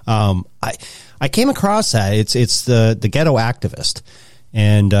I came across that. It's the ghetto activist,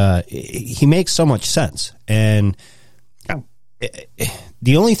 and he makes so much sense. And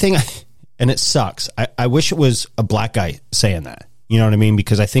the only thing, and it sucks. I wish it was a black guy saying that. You know what I mean?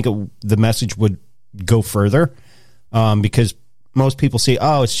 Because I think the message would go further. Because most people see,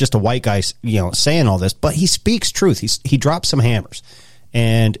 oh, it's just a white guy, saying all this, but he speaks truth. He drops some hammers,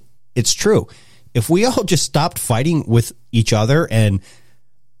 and it's true. If we all just stopped fighting with each other and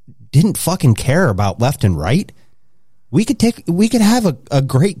didn't fucking care about left and right, we could have a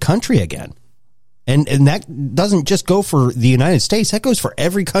great country again. And that doesn't just go for the United States. That goes for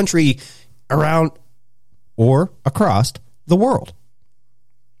every country around or across the world.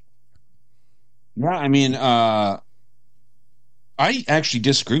 Yeah, I mean, I actually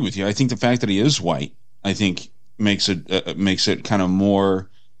disagree with you. I think the fact that he is white, I think makes it kind of more,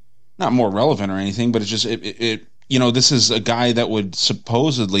 not more relevant or anything, but it's just it this is a guy that would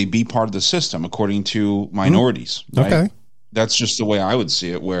supposedly be part of the system according to minorities. Right? Okay, that's just the way I would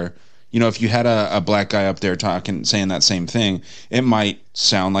see it. Where if you had a black guy up there saying that same thing, it might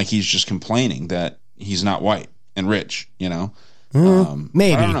sound like he's just complaining that he's not white and rich. Maybe.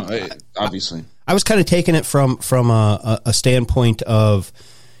 I don't know. Obviously. I was kind of taking it from a standpoint of,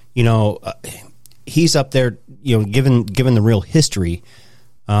 he's up there, given the real history,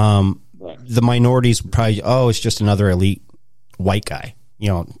 the minorities would probably, it's just another elite white guy.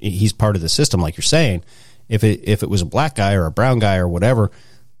 He's part of the system, like you're saying. If it was a black guy or a brown guy or whatever,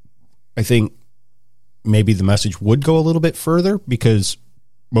 I think maybe the message would go a little bit further because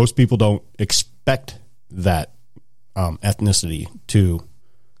most people don't expect that ethnicity to,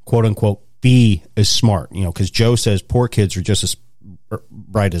 quote unquote, be as smart, because Joe says poor kids are just as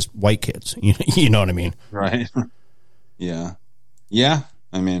bright as white kids. You know what I mean? Right. Yeah. Yeah.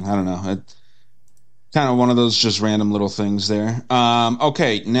 I mean, I don't know. It's kind of one of those just random little things there.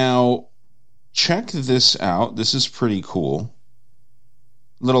 Okay. Now check this out. This is pretty cool.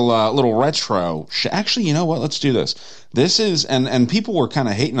 Little retro. Actually, you know what? Let's do this. This is, and people were kind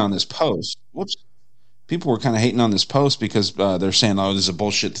of hating on this post. Whoops. People were kind of hating on this post because they're saying, "Oh, this is a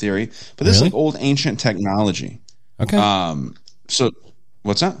bullshit theory." But this is like old ancient technology. Okay. So,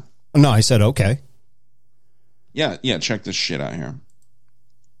 what's that? No, I said okay. Yeah. Check this shit out here.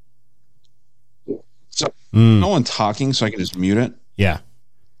 So, no one talking, so I can just mute it. Yeah.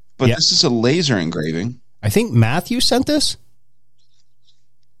 But this is a laser engraving. I think Matthew sent this.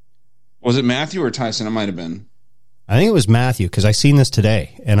 Was it Matthew or Tyson? It might have been. I think it was Matthew because I seen this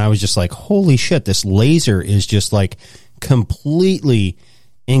today and I was just like, holy shit, this laser is just like completely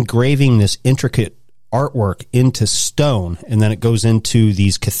engraving this intricate artwork into stone. And then it goes into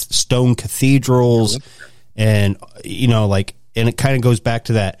these stone cathedrals and, and it kind of goes back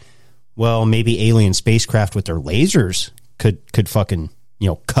to that. Well, maybe alien spacecraft with their lasers could fucking,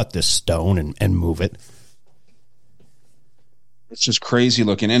 cut this stone and move it. It's just crazy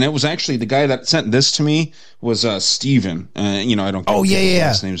looking. And it was actually the guy that sent this to me was Steven. I don't get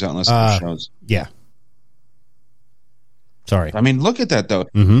last names out unless it shows. Yeah. Sorry. I mean, look at that though.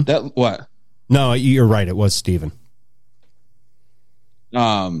 Mm-hmm. That what? No, you're right. It was Steven.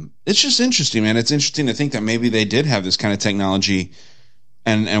 It's just interesting, man. It's interesting to think that maybe they did have this kind of technology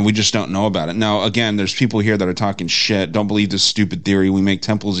and we just don't know about it. Now, again, there's people here that are talking shit. Don't believe this stupid theory. We make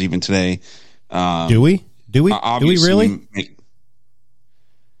temples even today. Do we? Do we really?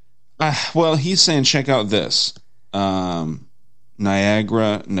 Well, he's saying check out this. Nagara.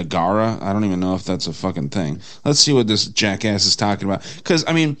 I don't even know if that's a fucking thing. Let's see what this jackass is talking about. Because,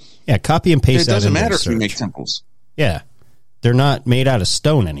 I mean... Yeah, copy and paste that. It doesn't matter if we make temples. Yeah. They're not made out of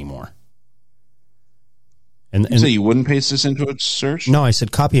stone anymore. And so you wouldn't paste this into a search? No, I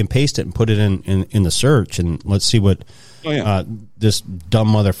said copy and paste it and put it in the search, and let's see what this dumb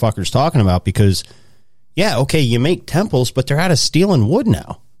motherfucker's talking about. Because, yeah, okay, you make temples, but they're out of steel and wood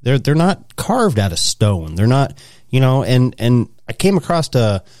now. They're not carved out of stone. They're not, and I came across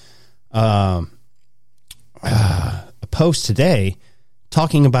post today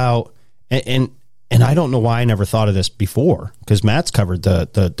talking about, and I don't know why I never thought of this before, because Matt's covered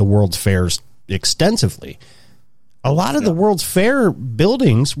the World's Fairs extensively. A lot of the World's Fair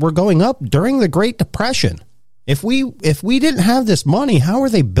buildings were going up during the Great Depression. If we didn't have this money, how are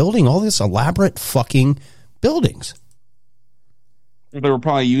they building all this elaborate fucking buildings? They were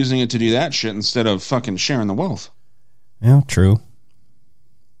probably using it to do that shit instead of fucking sharing the wealth. Yeah, true.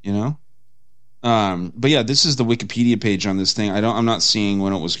 You know? But yeah, this is the Wikipedia page on this thing. I'm not seeing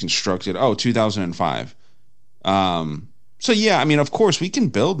when it was constructed. Oh, 2005. So yeah, I mean, of course we can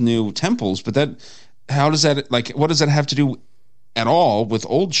build new temples, but what does that have to do at all with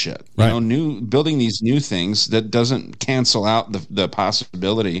old shit? Right. You know, building these new things that doesn't cancel out the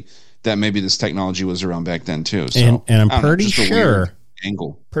possibility that maybe this technology was around back then too. So, and I'm pretty sure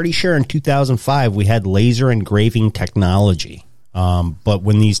in 2005 we had laser engraving technology. But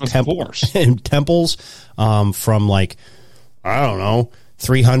when these temples from like, I don't know,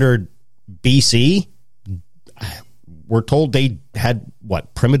 300 BC, we're told they had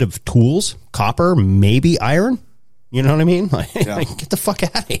primitive tools, copper, maybe iron. You know what I mean? Like, get the fuck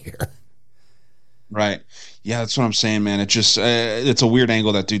out of here. Right. Yeah, that's what I'm saying, man. It just it's a weird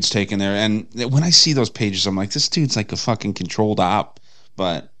angle that dude's taking there. And when I see those pages, I'm like, this dude's like a fucking controlled op.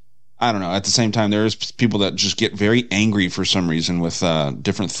 But I don't know. At the same time, there's people that just get very angry for some reason with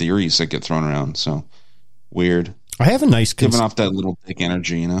different theories that get thrown around. So weird. I have a nice giving off that little dick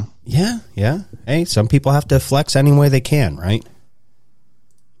energy, you know? Yeah. Hey, some people have to flex any way they can, right?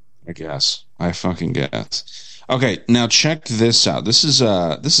 I guess. I fucking guess. Okay, now check this out. This is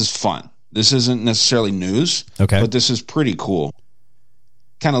fun. This isn't necessarily news, but this is pretty cool.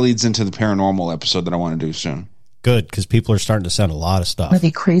 Kind of leads into the paranormal episode that I want to do soon. Good, because people are starting to send a lot of stuff. One of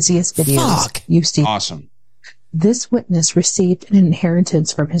the craziest videos you've seen. Awesome. This witness received an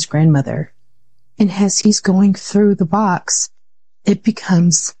inheritance from his grandmother. And as he's going through the box, it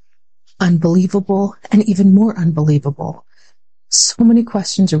becomes unbelievable and even more unbelievable. So many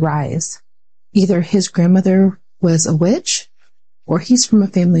questions arise. Either his grandmother was a witch, or he's from a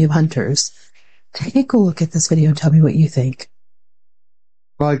family of hunters. Take a look at this video and tell me what you think.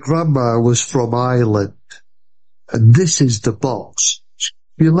 My grandma was from Ireland, and this is the box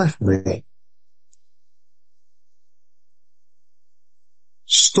you left me.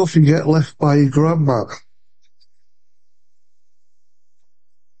 Stuff you get left by your grandma.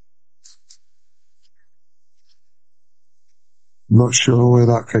 Not sure where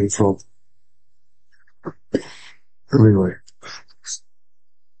that came from. Anyway.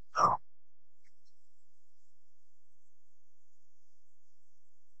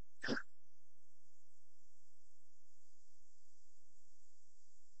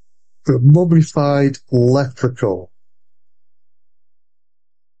 The mummified leprechaun.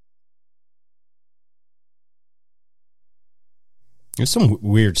 There's some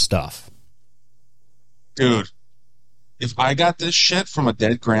weird stuff. Dude, if I got this shit from a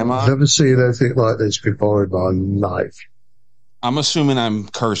dead grandma... I've never seen anything like this before in my life. I'm assuming I'm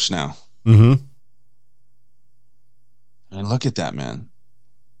cursed now. Mm-hmm. And look at that, man.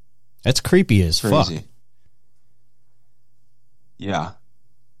 That's creepy as fuck. Yeah.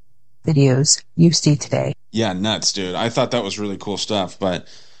 Videos you see today. Yeah, nuts, dude. I thought that was really cool stuff, but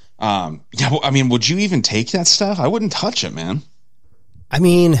yeah, well, I mean, would you even take that stuff? I wouldn't touch it, man. I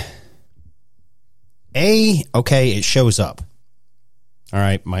mean, it shows up. All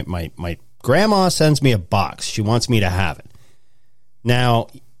right, my grandma sends me a box. She wants me to have it. Now,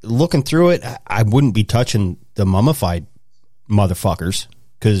 looking through it, I wouldn't be touching the mummified motherfuckers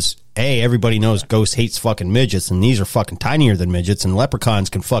because everybody knows Ghost hates fucking midgets, and these are fucking tinier than midgets, and leprechauns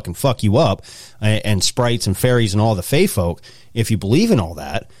can fucking fuck you up, and sprites and fairies and all the fae folk. If you believe in all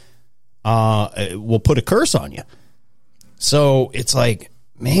that, will put a curse on you. So it's like,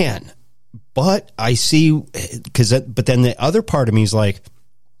 man, but I see, but then the other part of me is like,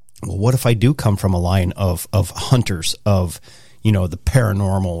 well, what if I do come from a line of hunters of, you know, the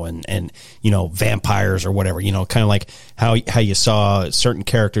paranormal and, you know, vampires or whatever, you know, kind of like how you saw certain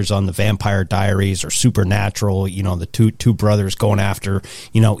characters on the Vampire Diaries or Supernatural, you know, the two brothers going after,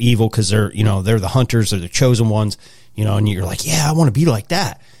 you know, evil because they're the hunters, they're the chosen ones, you know, and you're like, yeah, I want to be like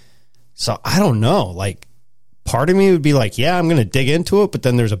that. So I don't know, like, part of me would be like, yeah, I'm going to dig into it. But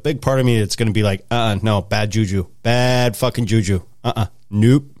then there's a big part of me that's going to be like, no, bad juju, bad fucking juju.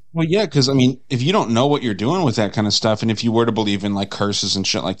 Nope. Well, yeah, because, I mean, if you don't know what you're doing with that kind of stuff, and if you were to believe in, like, curses and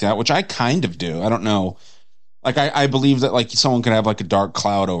shit like that, which I kind of do, I don't know. Like, I believe that, like, someone could have, like, a dark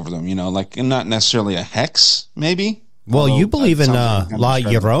cloud over them, you know, like, and not necessarily a hex, maybe. Well, you believe in La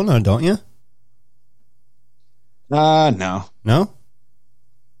Llorona, don't you? No. No?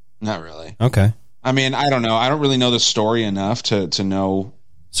 Not really. Okay. I mean, I don't know. I don't really know the story enough to know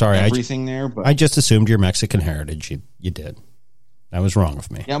everything there. But I just assumed your Mexican heritage. You did. That was wrong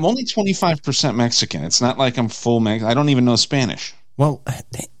of me. Yeah, I'm only 25% Mexican. It's not like I'm full Mexican. I don't even know Spanish. Well,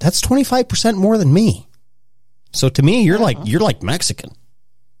 that's 25% more than me. So to me, you're like Mexican.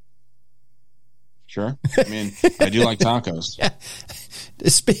 Sure. I mean, I do like tacos. Yeah.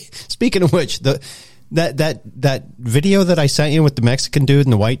 Speaking of which, that video that I sent you with the Mexican dude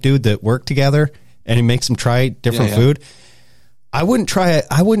and the white dude that work together, and he makes them try different food. I wouldn't try it.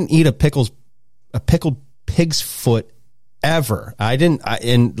 I wouldn't eat a pickled pig's foot ever. I didn't.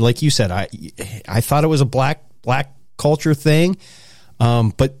 And like you said, I thought it was a black culture thing.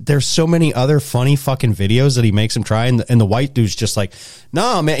 But there's so many other funny fucking videos that he makes him try, and the white dude's just like,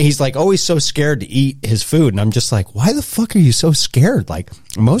 no, man. He's like always so scared to eat his food, and I'm just like, why the fuck are you so scared? Like,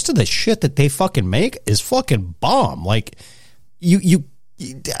 most of the shit that they fucking make is fucking bomb. Like,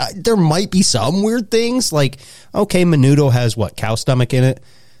 there might be some weird things, like, okay, menudo has what, cow stomach in it?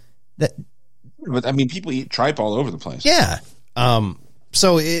 But I mean, people eat tripe all over the place. Yeah.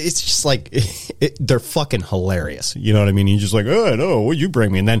 So it's just like, they're fucking hilarious. You know what I mean? He's just like, oh, no, what you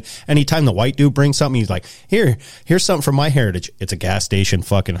bring me? And then anytime the white dude brings something, he's like, here's something from my heritage. It's a gas station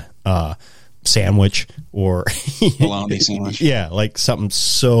fucking sandwich or bologna sandwich. Yeah, like something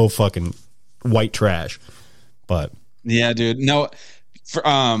so fucking white trash. But yeah, dude, no, for,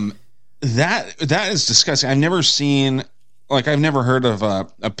 that is disgusting. I've never seen. Like, I've never heard of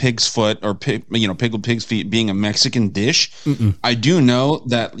a pig's foot or pickled pig's feet being a Mexican dish. Mm-mm. I do know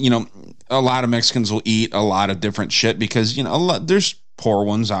that, a lot of Mexicans will eat a lot of different shit because, there's poor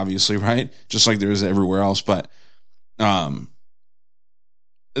ones, obviously, right? Just like there is everywhere else. But the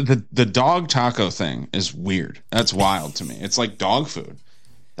dog taco thing is weird. That's wild to me. It's like dog food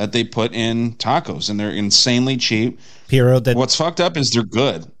that they put in tacos, and they're insanely cheap. What's fucked up is they're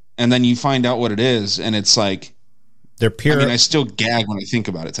good. And then you find out what it is, and it's like, they're pure. I mean, I still gag when I think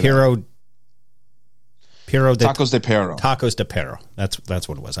about it. Tacos de perro. Tacos de perro. That's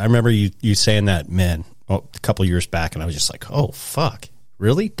what it was. I remember you saying that, man, a couple years back, and I was just like, oh fuck,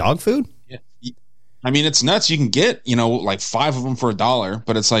 really? Dog food? Yeah. I mean, it's nuts. You can get like 5 of them for $1,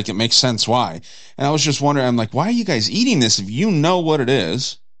 but it's like it makes sense why. And I was just wondering, I'm like, why are you guys eating this if you know what it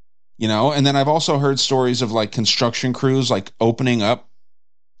is? And then I've also heard stories of like construction crews like opening up.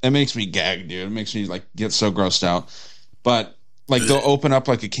 It makes me gag, dude. It makes me like get so grossed out. But like they'll open up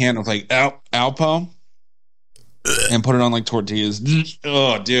like a can of like Alpo and put it on like tortillas.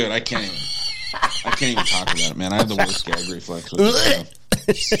 Oh, dude, I can't even talk about it, man. I have the worst gag reflex with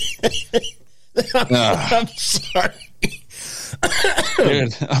this stuff. I'm sorry,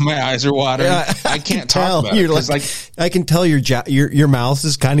 dude. My eyes are watering. Yeah, I can't talk about it. Like, I can tell your mouth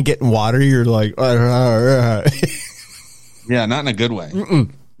is kind of getting watery. You're like, yeah, not in a good way.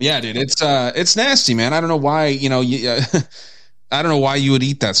 Mm-mm. Yeah, dude, it's nasty, man. I don't know why, I don't know why you would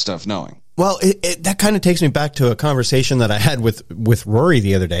eat that stuff knowing. Well, that kind of takes me back to a conversation that I had with Rory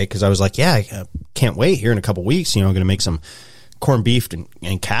the other day, because I was like, yeah, I can't wait here in a couple weeks, going to make some corned beef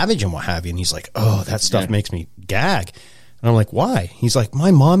and cabbage and what have you. And he's like, oh, that stuff makes me gag. And I'm like, why? He's like, my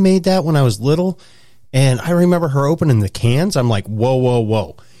mom made that when I was little, and I remember her opening the cans. I'm like,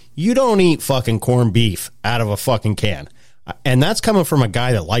 whoa. You don't eat fucking corned beef out of a fucking can. And that's coming from a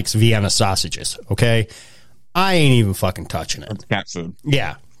guy that likes Vienna sausages, okay? I ain't even fucking touching it. It's cat food.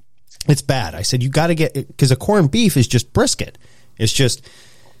 Yeah. It's bad. I said, you got to get it, because a corned beef is just brisket. It's just,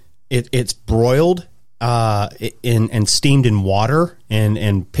 it's broiled and steamed in water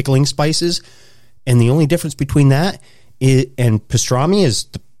and pickling spices. And the only difference between that and pastrami is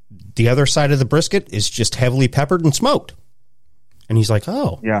the other side of the brisket is just heavily peppered and smoked. And he's like,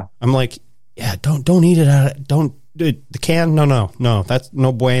 oh. Yeah. I'm like, yeah, don't eat it out of, don't. Dude, the can, no, that's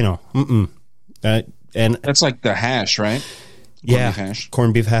no bueno. And that's like the hash, right?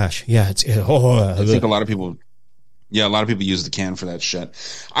 Corned beef hash. Yeah, I think a lot of people use the can for that shit.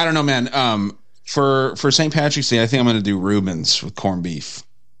 I don't know, man. For St. Patrick's Day, I think I'm going to do Reubens with corned beef,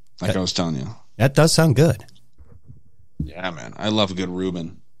 like I was telling you. That does sound good. Yeah, man, I love a good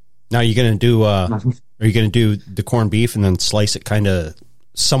Reuben. Now, are you going to do the corned beef and then slice it kind of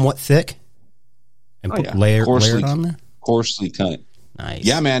somewhat thick? And layer it on there? Coarsely cut. Nice.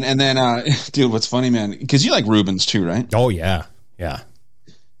 Yeah, man. And then, dude, what's funny, man, because you like Reubens too, right? Oh, yeah. Yeah.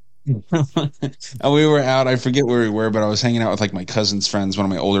 We were out, I forget where we were, but I was hanging out with like my cousin's friends, one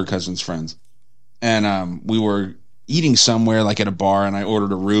of my older cousin's friends. And we were eating somewhere like at a bar, and I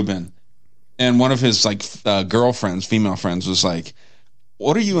ordered a Reuben. And one of his like girlfriends, female friends, was like,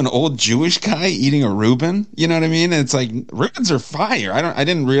 what are you, an old Jewish guy eating a Reuben? You know what I mean? And it's like, Reubens are fire. I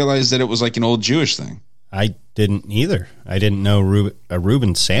didn't realize that it was like an old Jewish thing. I didn't either. I didn't know a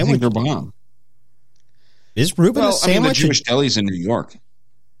Reuben sandwich. I think they're bomb. Is Reuben a sandwich? The Jewish deli's in New York.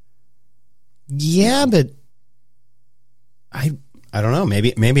 Yeah, but I don't know.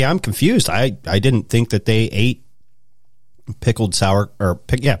 Maybe I'm confused. I didn't think that they ate pickled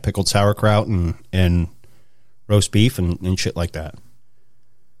sauerkraut and roast beef and shit like that.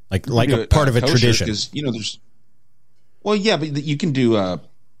 Like a part of a kosher, tradition. Because, there's... Well, yeah, but you can do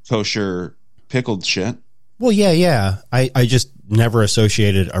kosher pickled shit. Well, yeah. I just never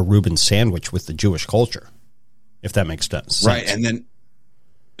associated a Reuben sandwich with the Jewish culture, if that makes sense. Right, and then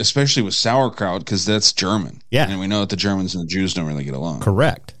especially with sauerkraut, because that's German. Yeah. And we know that the Germans and the Jews don't really get along.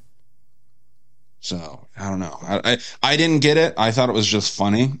 Correct. So, I don't know. I didn't get it. I thought it was just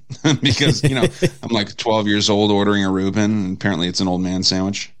funny because, I'm like 12 years old ordering a Reuben, and apparently it's an old man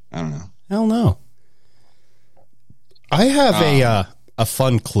sandwich. I don't know. Hell no. I have a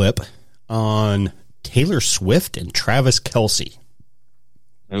fun clip on Taylor Swift and Travis Kelce.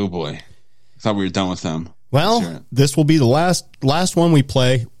 Oh, boy. I thought we were done with them. Well, this will be the last one we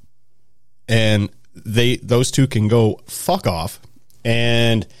play, and those two can go fuck off.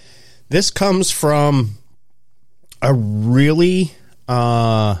 And this comes from a really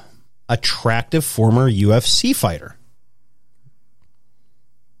attractive former UFC fighter.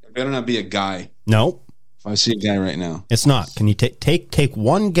 It better not be a guy. No. If I see a guy right now. It's not. Can you take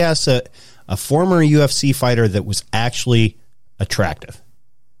one guess at a former UFC fighter that was actually attractive?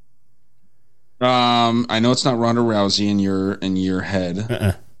 I know it's not Ronda Rousey in your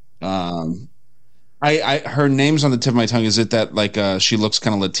head. Her name's on the tip of my tongue. Is it that she looks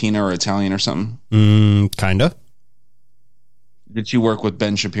kind of Latina or Italian or something? Kinda. Did she work with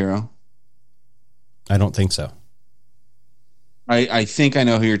Ben Shapiro? I don't think so. I think I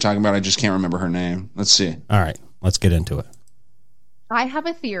know who you're talking about. I just can't remember her name. Let's see. All right, let's get into it. I have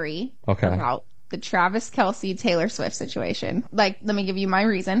a theory about the Travis Kelce Taylor Swift situation. Let me give you my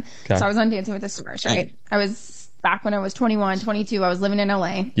reason. Okay. So I was on Dancing with the Stars, right? I was back when I was 21, 22. I was living in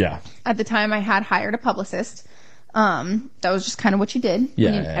LA. Yeah. At the time, I had hired a publicist. That was just kind of what you did.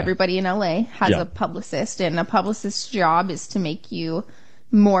 Yeah. Everybody in LA has a publicist, and a publicist's job is to make you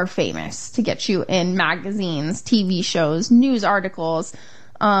more famous, to get you in magazines, TV shows, news articles,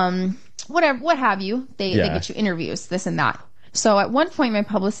 whatever, what have you. They get you interviews, this and that. So at one point, my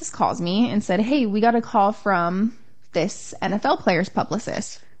publicist calls me and said, "Hey, we got a call from this NFL player's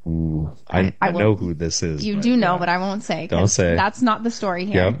publicist." Ooh, I know who this is. You do know, but I won't say. Don't say. That's not the story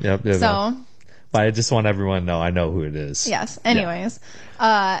here. Yep. So, but I just want everyone to know I know who it is. Yes. Anyways,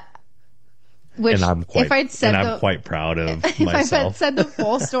 and I'm quite proud of myself. If I had said the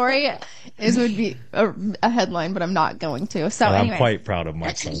full story, this would be a headline, but I'm not going to. So I'm quite proud of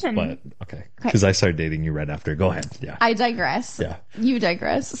myself, but okay. Because I started dating you right after. Go ahead. Yeah. I digress. Yeah. You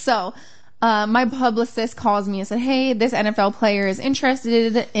digress. So my publicist calls me and said, "Hey, this NFL player is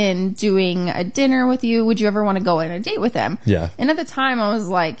interested in doing a dinner with you. Would you ever want to go on a date with him?" Yeah. And at the time, I was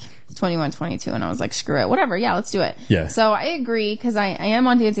like 21, 22, and I was like, screw it, whatever. Yeah, let's do it. Yeah. So I agree, because I am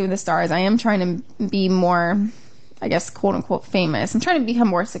on Dancing with the Stars. I am trying to be more, I guess, quote unquote famous. I'm trying to become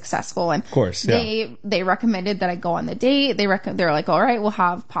more successful. And of course, yeah. They recommended that I go on the date. They're like, all right, we'll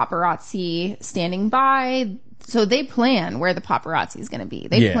have paparazzi standing by. So they plan where the paparazzi is going to be.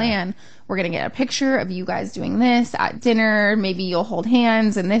 They plan, we're going to get a picture of you guys doing this at dinner. Maybe you'll hold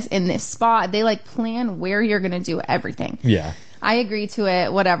hands in this spot. They plan where you're going to do everything. Yeah. I agree to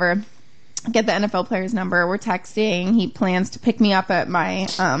it, whatever. Get the NFL player's number. We're texting. He plans to pick me up at my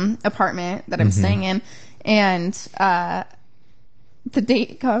apartment that I'm staying in. And the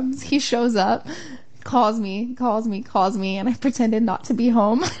date comes. He shows up, calls me, and I pretended not to be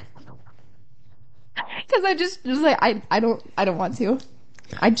home. Because I just like, I don't want to.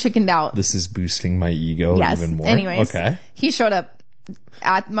 I chickened out. This is boosting my ego even more. Anyways, okay. He showed up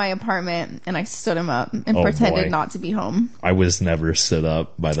at my apartment, and I stood him up and pretended not to be home. I was never stood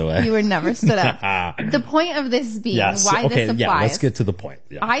up, by the way. You were never stood up. The point of this being this applies. Yeah, let's get to the point.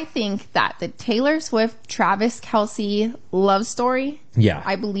 Yeah. I think that the Taylor Swift, Travis Kelce love story,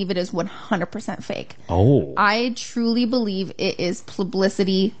 I believe it is 100% fake. Oh. I truly believe it is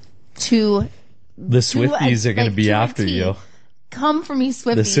publicity to... The Swifties are going to be after you. Come for me,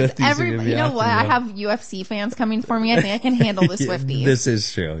 Swifties. You know what? I have UFC fans coming for me. I think I can handle the Swifties. This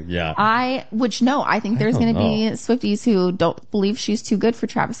is true. Yeah. I think there's going to be Swifties who don't believe she's too good for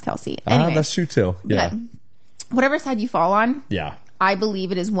Travis Kelce. Anyways, that's true too. Yeah. Whatever side you fall on. Yeah. I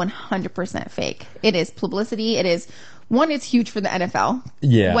believe it is 100% fake. It is publicity. It is it's huge for the NFL.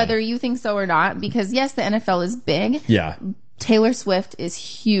 Yeah. Whether you think so or not, because yes, the NFL is big. Yeah. Taylor Swift is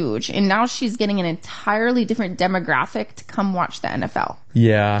huge, and now she's getting an entirely different demographic to come watch the NFL.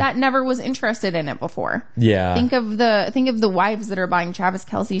 Yeah, that never was interested in it before. Yeah, think of the wives that are buying Travis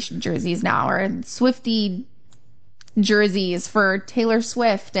Kelce jerseys now, or Swiftie jerseys for Taylor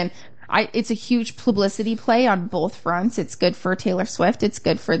Swift, and it's a huge publicity play on both fronts. It's good for Taylor Swift. It's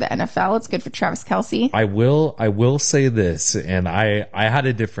good for the NFL. It's good for Travis Kelce. I will say this, and I had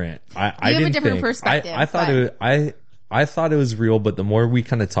a different. I have a different perspective. I thought it was real, but the more we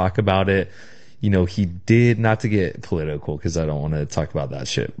kind of talk about it, he did, not to get political because I don't want to talk about that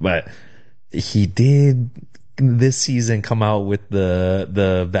shit, but he did this season come out with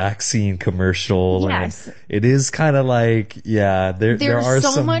the vaccine commercial. Yes. And it is kind of like, there's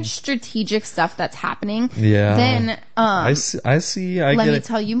so much strategic stuff that's happening. Yeah. Then, I see. Let me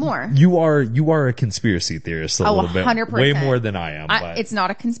tell you more. You are a conspiracy theorist a little 100%. bit, way more than I am. But it's not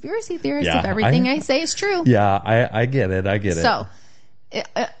a conspiracy theorist if everything I say is true. Yeah, I get it. So,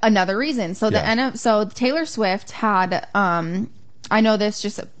 another reason. So so Taylor Swift had, I know this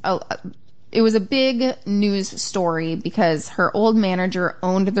just it was a big news story because her old manager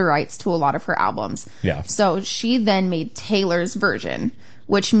owned the rights to a lot of her albums. Yeah. So she then made Taylor's version,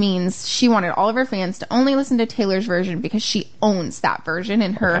 which means she wanted all of her fans to only listen to Taylor's version because she owns that version,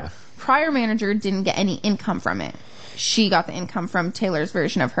 and her prior manager didn't get any income from it. She got the income from Taylor's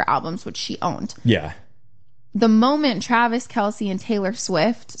version of her albums, which she owned. Yeah. The moment Travis Kelce and Taylor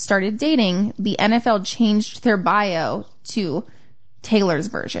Swift started dating, the NFL changed their bio to Taylor's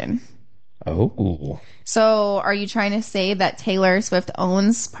version. Oh. So are you trying to say that Taylor Swift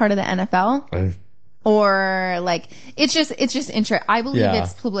owns part of the NFL? Or like, it's just interesting. I believe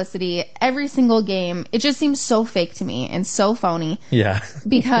it's publicity. Every single game, it just seems so fake to me and so phony. Yeah.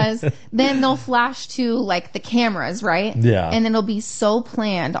 Because then they'll flash to like the cameras, right? Yeah. And then it'll be so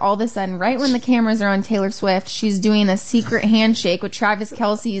planned. All of a sudden, right when the cameras are on Taylor Swift, she's doing a secret handshake with Travis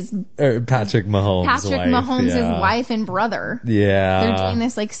Kelce's Patrick Mahomes' wife and brother. Yeah. They're doing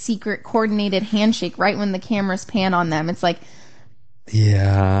this like secret coordinated handshake right when the cameras pan on them. It's like,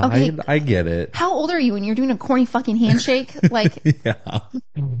 yeah, okay, I get it. How old are you when you're doing a corny fucking handshake? Like, yeah,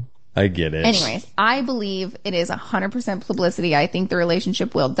 I get it. Anyways, I believe it is 100% publicity. I think the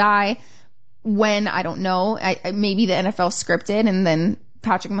relationship will die. When, I don't know. Maybe the NFL scripted, and then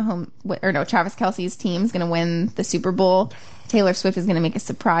Travis Kelce's team is going to win the Super Bowl. Taylor Swift is going to make a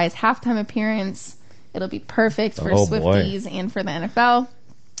surprise halftime appearance. It'll be perfect for Swifties and for the NFL.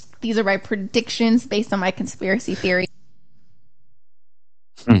 These are my predictions based on my conspiracy theory.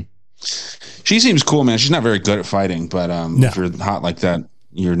 She seems cool, man. She's not very good at fighting, but if you're hot like that,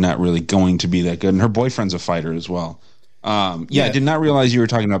 you're not really going to be that good. And her boyfriend's a fighter as well. I did not realize you were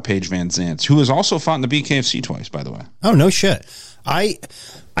talking about Paige Van Zant, who has also fought in the BKFC twice, by the way. Oh, no shit. I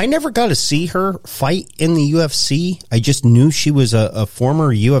never got to see her fight in the UFC. I just knew she was a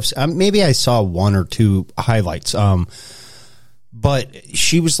former UFC. Maybe I saw one or two highlights. But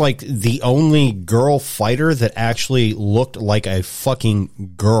she was like the only girl fighter that actually looked like a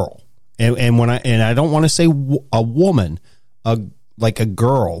fucking girl. And I don't want to say a woman, like a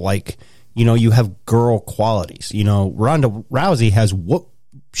girl, like, you have girl qualities. Ronda Rousey has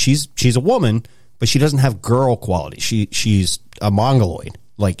she's a woman, but she doesn't have girl qualities. She's a mongoloid.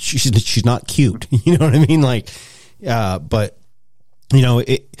 Like she's not cute. You know what I mean? Like, but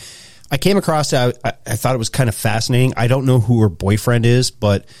I came across it. I thought it was kind of fascinating. I don't know who her boyfriend is,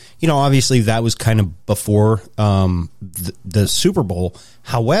 but obviously that was kind of before the Super Bowl.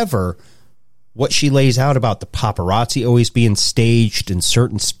 However, what she lays out about the paparazzi always being staged in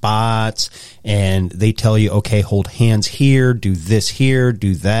certain spots, and they tell you, okay, hold hands here, do this here,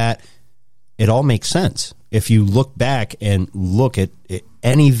 do that. It all makes sense if you look back and look at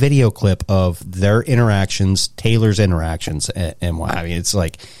any video clip of their interactions, Taylor's interactions, and what have you. It's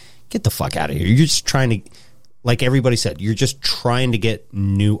like, get the fuck out of here. You're just trying to, like everybody said, you're just trying to get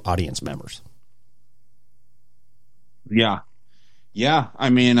new audience members. Yeah. Yeah. I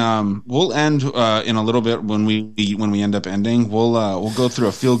mean, we'll end in a little bit when we end up ending. We'll go through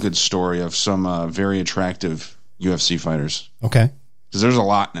a feel-good story of some very attractive UFC fighters. Okay. Because there's a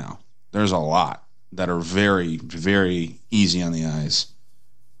lot now. There's a lot that are very, very easy on the eyes.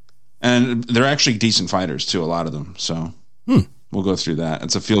 And they're actually decent fighters, too, a lot of them. So we'll go through that.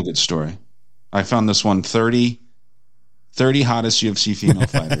 It's a feel-good story. I found this one, 30 hottest UFC female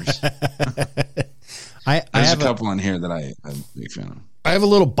fighters. There's a couple on here that I'm a big fan of. I have a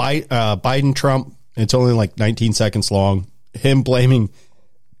little Biden Trump. It's only like 19 seconds long. Him blaming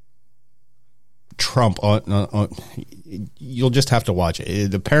Trump on you'll just have to watch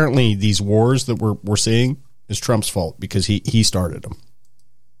it. Apparently, these wars that we're seeing is Trump's fault because he started them.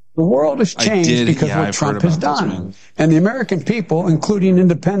 The world has changed because of what Trump has done. And the American people, including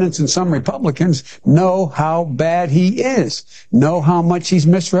independents and some Republicans, know how bad he is, know how much he's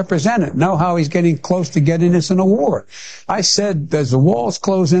misrepresented, know how he's getting close to getting us in a war. I said, as the walls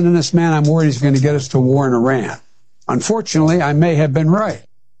close in on this man, I'm worried he's going to get us to war in Iran. Unfortunately, I may have been right.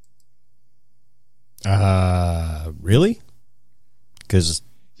 Really? Because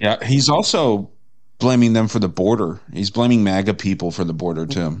yeah, he's also blaming them for the border. He's blaming MAGA people for the border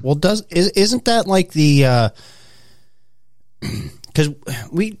too. Well, isn't that like the because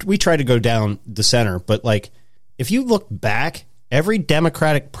we try to go down the center, but like if you look back, every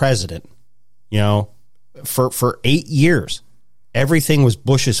Democratic president, you know, for 8 years, everything was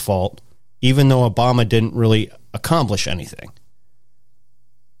Bush's fault, even though Obama didn't really accomplish anything.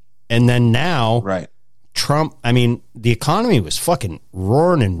 And then now, right, Trump, I mean, the economy was fucking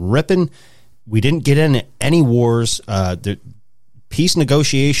roaring and ripping. We didn't get into any wars. The peace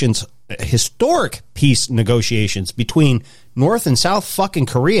negotiations, historic peace negotiations between North and South fucking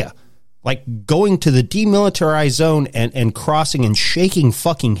Korea, like going to the demilitarized zone and crossing and shaking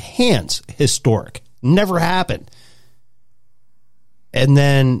fucking hands, historic. Never happened. And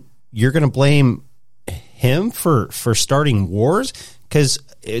then you're going to blame him for starting wars? Because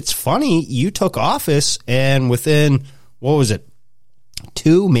it's funny, you took office and within, what was it, I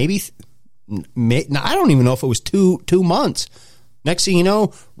don't even know if it was two months. Next thing you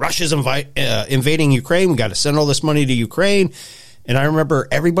know, Russia's invading Ukraine. We got to send all this money to Ukraine. And I remember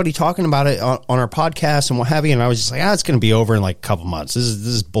everybody talking about it on our podcast and what have you. And I was just like, it's going to be over in like a couple months. This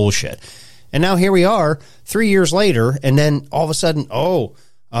is bullshit. And now here we are 3 years later. And then all of a sudden,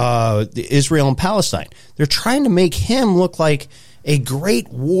 Israel and Palestine. They're trying to make him look like a great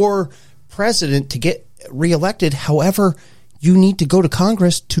war president to get reelected. However, you need to go to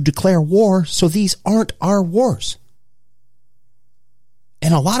Congress to declare war, so these aren't our wars.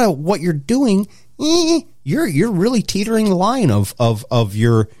 And a lot of what you're doing, you're really teetering the line of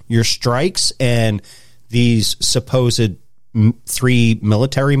your strikes and these supposed 3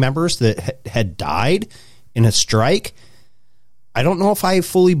 military members that had died in a strike. I don't know if I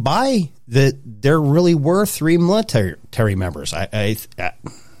fully buy that there really were 3 military members. I'm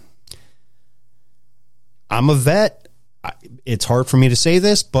a vet. It's hard for me to say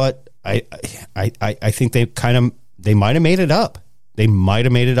this, but I think they might have made it up. They might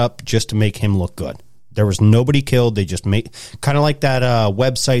have made it up just to make him look good. There was nobody killed. They just made kind of like that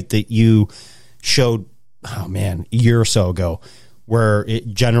website that you showed, a year or so ago, where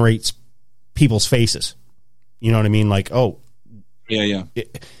it generates people's faces. You know what I mean? Like, yeah.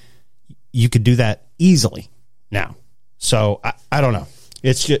 You could do that easily now. So I don't know.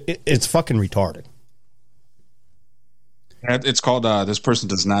 It's just, it's fucking retarded. It's called This Person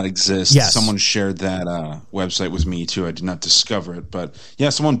Does Not Exist. Yes. Someone shared that website with me, too. I did not discover it. But, yeah,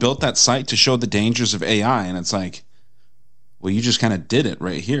 someone built that site to show the dangers of AI. And it's like, well, you just kind of did it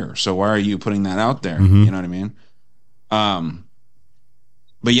right here. So why are you putting that out there? Mm-hmm. You know what I mean?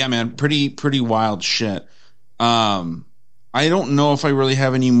 But, yeah, man, pretty wild shit. I don't know if I really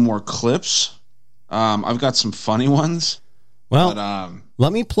have any more clips. I've got some funny ones. Well, but,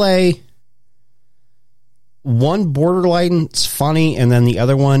 let me play... One borderline's funny, and then the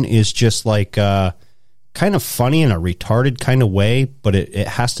other one is just like kind of funny in a retarded kind of way, but it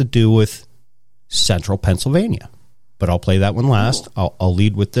has to do with central Pennsylvania. But I'll play that one last. I'll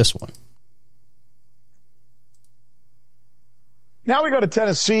lead with this one. Now we go to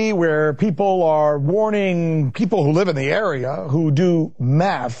Tennessee, where people are warning people who live in the area who do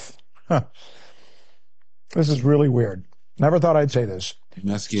meth. This is really weird. Never thought I'd say this.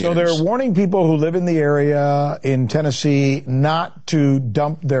 So they're warning people who live in the area in Tennessee not to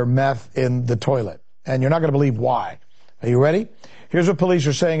dump their meth in the toilet. And you're not going to believe why. Are you ready? Here's what police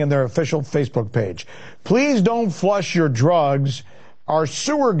are saying in their official Facebook page. Please don't flush your drugs. Our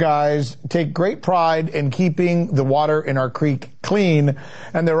sewer guys take great pride in keeping the water in our creek clean.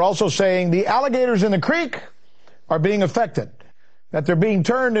 And they're also saying the alligators in the creek are being affected, that they're being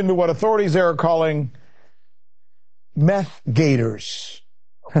turned into what authorities there are calling meth gators.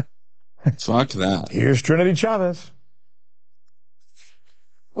 Fuck that. Here's Trinity Chavez.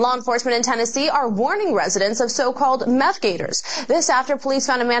 Law enforcement in Tennessee are warning residents of so-called meth gators. This after police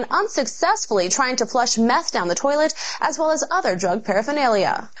found a man unsuccessfully trying to flush meth down the toilet, as well as other drug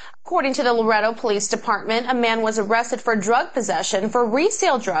paraphernalia. According to the Loretto Police Department, a man was arrested for drug possession, for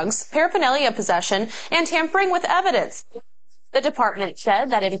resale drugs, paraphernalia possession, and tampering with evidence. The department said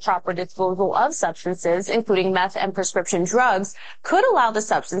that improper disposal of substances, including meth and prescription drugs, could allow the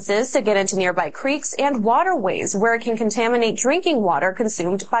substances to get into nearby creeks and waterways where it can contaminate drinking water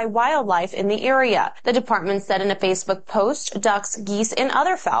consumed by wildlife in the area. The department said in a Facebook post, ducks, geese, and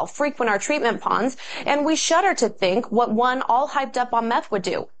other fowl frequent our treatment ponds, and we shudder to think what one all hyped up on meth would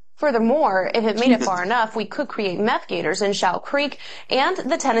do. Furthermore, if it made it far enough, we could create meth gators in Shell Creek and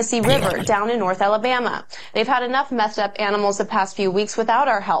the Tennessee River down in North Alabama. They've had enough messed up animals the past few weeks without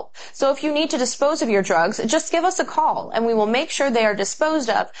our help. So if you need to dispose of your drugs, just give us a call and we will make sure they are disposed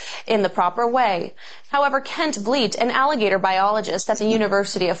of in the proper way. However, Kent Bleat, an alligator biologist at the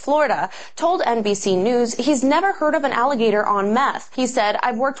University of Florida, told NBC News he's never heard of an alligator on meth. He said,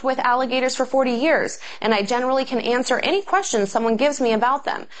 I've worked with alligators for 40 years, and I generally can answer any questions someone gives me about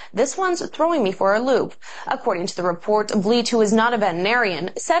them. This one's throwing me for a loop. According to the report, Bleat, who is not a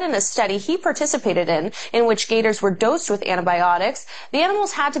veterinarian, said in a study he participated in which gators were dosed with antibiotics, the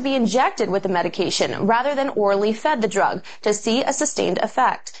animals had to be injected with the medication rather than orally fed the drug to see a sustained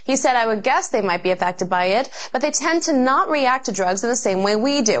effect. He said, I would guess they might be affected by it, but they tend to not react to drugs in the same way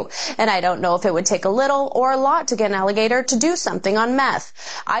we do. And I don't know if it would take a little or a lot to get an alligator to do something on meth.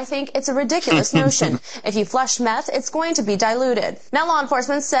 I think it's a ridiculous notion. If you flush meth, it's going to be diluted. Now, law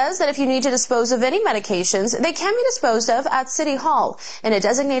enforcement says that if you need to dispose of any medications, they can be disposed of at City Hall in a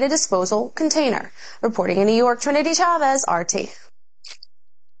designated disposal container. Reporting in New York, Trinity Chavez, RT.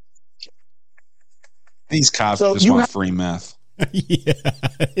 These cops just want free meth. Yeah,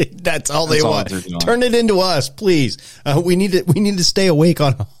 that's all they want. Turn it into us, please. We need to stay awake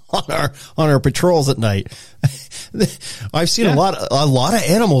on our patrols at night. I've seen a lot of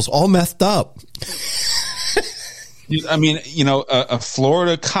animals all methed up. I mean, a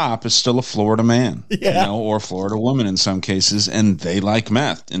Florida cop is still a Florida man, or a Florida woman in some cases, and they like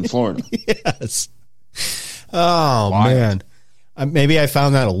meth in Florida. Yes. Oh, man. Maybe I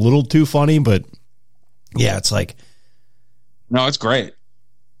found that a little too funny, but yeah, it's like. No, it's great.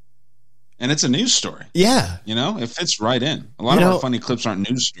 And it's a news story. Yeah. It fits right in. A lot of our funny clips aren't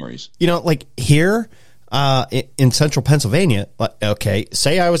news stories. Like here in central Pennsylvania, okay,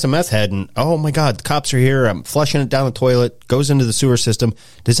 say I was a meth head and, oh my God, the cops are here. I'm flushing it down the toilet, goes into the sewer system.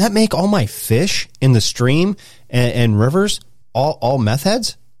 Does that make all my fish in the stream and rivers all meth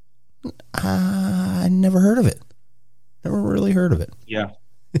heads? I never heard of it. Never really heard of it. Yeah.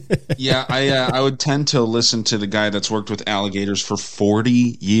 Yeah, I would tend to listen to the guy that's worked with alligators for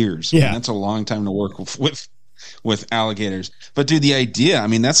 40 years. Yeah. And that's a long time to work with alligators. But, dude, the idea,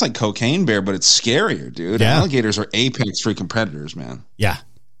 that's like Cocaine Bear, but it's scarier, dude. Yeah. Alligators are apex freaking predators, man. Yeah.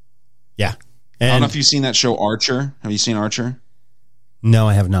 Yeah. I don't know if you've seen that show Archer. Have you seen Archer? No,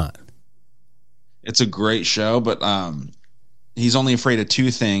 I have not. It's a great show, but he's only afraid of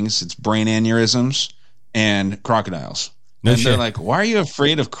two things. It's brain aneurysms and crocodiles. No and shit. They're like, why are you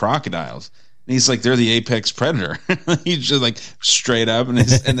afraid of crocodiles? And he's like, they're the apex predator. He's just like straight up. And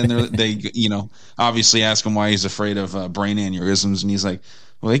then they obviously ask him why he's afraid of brain aneurysms. And he's like,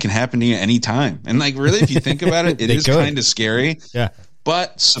 well, they can happen to you anytime. And like, really, if you think about it, it is kind of scary. Yeah.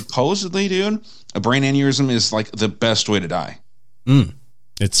 But supposedly, dude, a brain aneurysm is like the best way to die.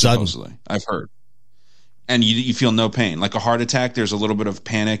 It's supposedly, sudden. I've heard. And you feel no pain. Like a heart attack, there's a little bit of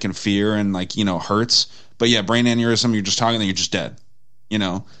panic and fear and hurts. But yeah, brain aneurysm, you're just talking, then you're just dead.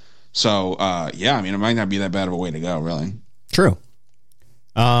 So it might not be that bad of a way to go, really. True.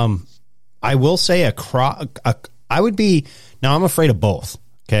 I will say I would be, now I'm afraid of both.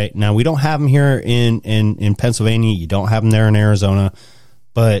 Okay. Now we don't have them here in Pennsylvania. You don't have them there in Arizona,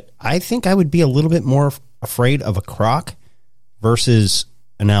 but I think I would be a little bit more afraid of a croc versus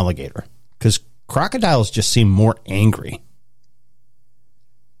an alligator because crocodiles just seem more angry.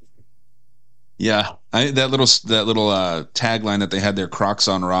 Yeah, that little tagline that they had there, Crocs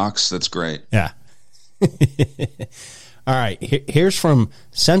on Rocks, that's great. Yeah. All right, here's from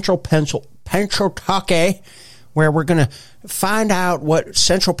Central Pennsylvania, where we're going to find out what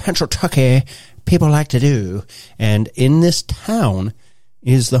Central Pennsylvania people like to do. And in this town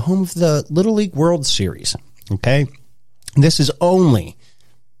is the home of the Little League World Series, okay? This is only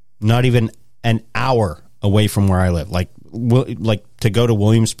not even an hour away from where I live. Like to go to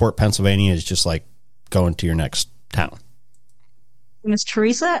Williamsport, Pennsylvania is just like going to your next town. My name is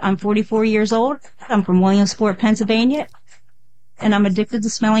Teresa. I'm 44 years old. I'm from Williamsport, Pennsylvania, and I'm addicted to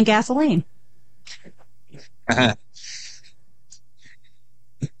smelling gasoline. When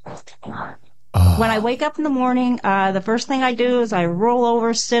I wake up in the morning, the first thing I do is I roll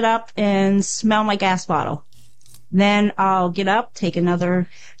over, sit up, and smell my gas bottle. Then I'll get up, take another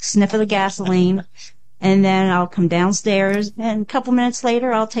sniff of the gasoline, and then I'll come downstairs, and a couple minutes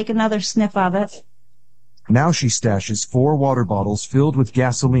later, I'll take another sniff of it. Now she stashes 4 water bottles filled with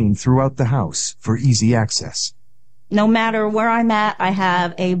gasoline throughout the house for easy access. No matter where I'm at, I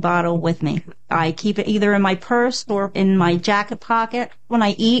have a bottle with me. I keep it either in my purse or in my jacket pocket. When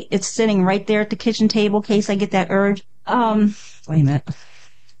I eat, it's sitting right there at the kitchen table in case I get that urge. Wait a minute.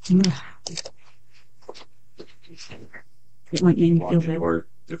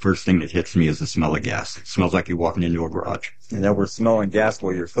 The first thing that hits me is the smell of gas. It smells like you're walking into a garage. And now we're smelling gas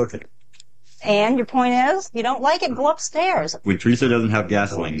while you're cooking. And your point is, you don't like it, go upstairs. When Teresa doesn't have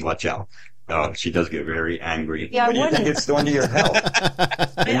gasoline, watch out. She does get very angry. Yeah, what do you think it's doing to your health?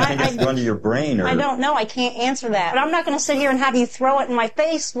 What do you think it's doing to your brain? Or... I don't know. I can't answer that. But I'm not going to sit here and have you throw it in my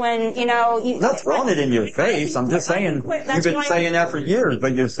face when, you know... I'm not throwing it in your face. I'm just saying, you've been saying that for years,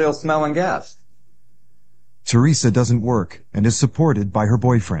 but you're still smelling gas. Teresa doesn't work and is supported by her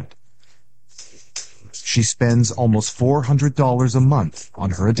boyfriend. She spends almost $400 a month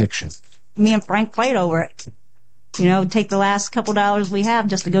on her addiction. Me and Frank fight over it. You know, take the last couple dollars we have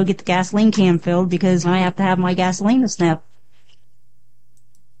just to go get the gasoline can filled because I have to have my gasoline to snap.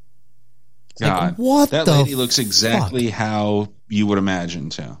 God, what that the lady looks exactly how you would imagine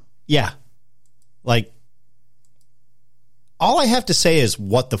too. Yeah. Like, all I have to say is,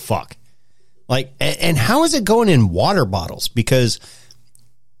 what the fuck? Like, and how is it going in water bottles? Because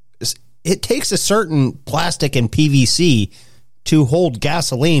it takes a certain plastic and PVC to hold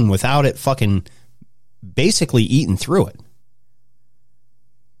gasoline without it fucking basically eating through it.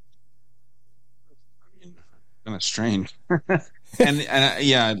 Kind of strange. and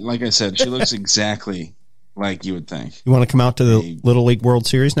yeah, like I said, she looks exactly like you would think. You want to come out to the Little League World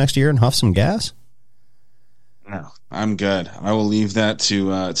Series next year and huff some gas? No, I'm good. I will leave that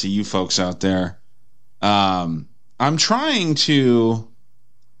to you folks out there. I'm trying to,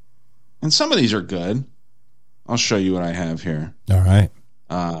 and some of these are good. I'll show you what I have here. All right.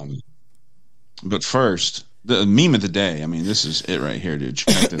 But first, the meme of the day. I mean, this is it right here, dude.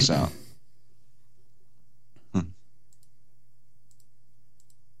 Check this out.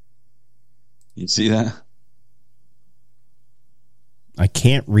 You see that? I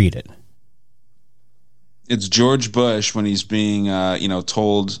can't read it. It's George Bush when he's being,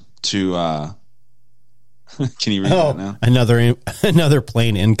 told to. Can you read that now? Another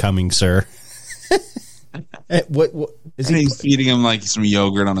plane incoming, sir. What is he? He's feeding him like some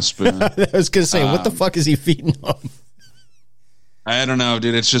yogurt on a spoon. I was gonna say, what the fuck is he feeding him? I don't know,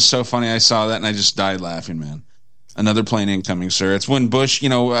 dude. It's just so funny. I saw that and I just died laughing, man. Another plane incoming, sir. It's when Bush,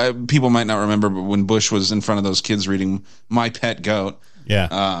 people might not remember, but when Bush was in front of those kids reading My Pet Goat. Yeah.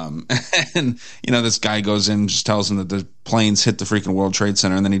 And, this guy goes in and just tells him that the planes hit the freaking World Trade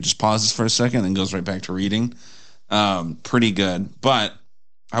Center, and then he just pauses for a second and then goes right back to reading. Pretty good. But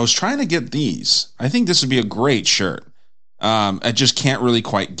I was trying to get these. I think this would be a great shirt. I just can't really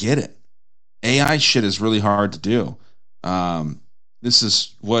quite get it. AI shit is really hard to do. This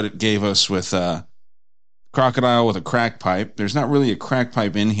is what it gave us with crocodile with a crack pipe. There's not really a crack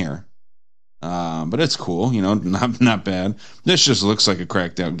pipe in here, but it's cool. Not bad. This just looks like a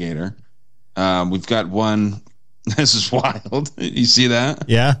cracked out gator. We've got one. This is wild. You see that?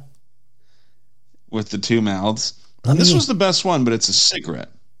 Yeah. With the two mouths. This was the best one, but it's a cigarette.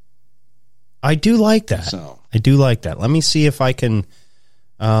 I do like that. I do like that. Let me see if I can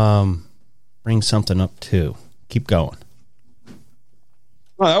bring something up too. Keep going.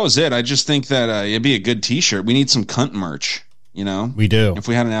 Well, that was it. I just think that it'd be a good T-shirt. We need some cunt merch, We do. If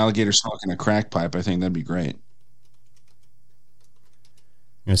we had an alligator smoking a crack pipe, I think that'd be great. I'm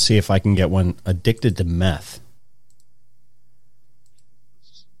going to see if I can get one. Addicted to meth.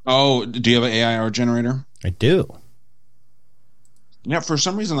 Oh, do you have an AIR generator? I do. Yeah, for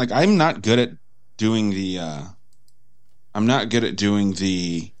some reason, I'm not good at doing the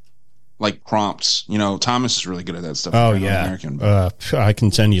prompts. Thomas is really good at that stuff. Oh yeah. American, I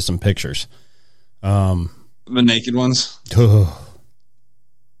can send you some pictures. The naked ones.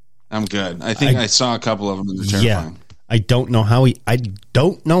 I'm good. I think I saw a couple of them in the terrifying. Yeah. I don't know how he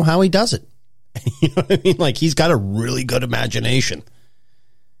does it. You know what I mean? He's got a really good imagination.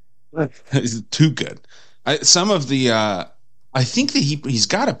 He's too good. Some of the I think that he's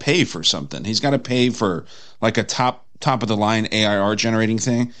got to pay for something. He's got to pay for a top of the line AIR generating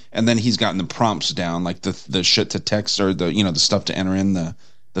thing, and then he's gotten the prompts down, the shit to text or the stuff to enter in the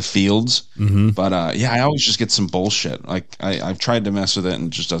fields. Mm-hmm. But I always just get some bullshit. I've tried to mess with it and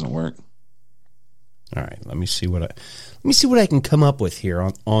it just doesn't work. All right, let me see what I can come up with here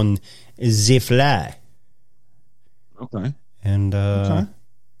on the fly. Okay. And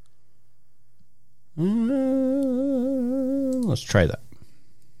let's try that.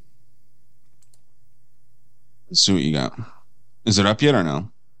 Let's see what you got. Is it up yet or no?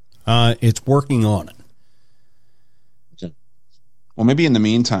 It's working on it. Well, maybe in the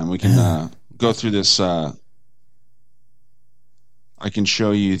meantime, we can go through this. I can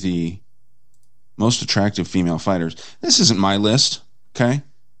show you the most attractive female fighters. This isn't my list, okay?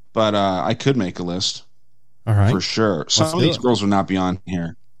 But I could make a list. All right. For sure. Some of these girls would not be on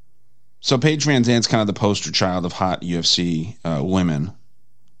here. So Paige Van Zandt's kind of the poster child of hot UFC women.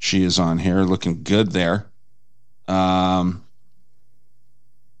 She is on here, looking good there. Amanda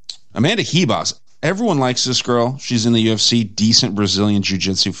Ribas. Everyone likes this girl. She's in the UFC, decent Brazilian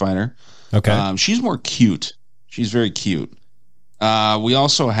jiu-jitsu fighter. Okay. She's more cute. She's very cute. We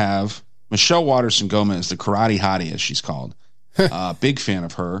also have Michelle Waterson Gomez, the karate hottie, as she's called. Big fan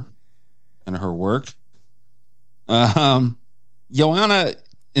of her and her work. Joanna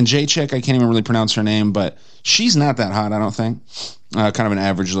Jacek, I can't even really pronounce her name, but she's not that hot, I don't think. Kind of an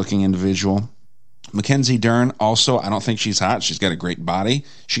average-looking individual. Mackenzie Dern, also, I don't think she's hot. She's got a great body.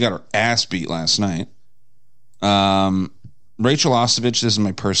 She got her ass beat last night. Rachel Ostovich, this is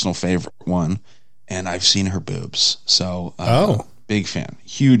my personal favorite one, and I've seen her boobs. So, big fan.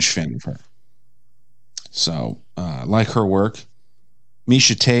 Huge fan of her. So, like her work.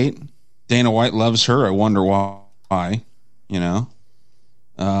 Misha Tate, Dana White loves her. I wonder why, you know.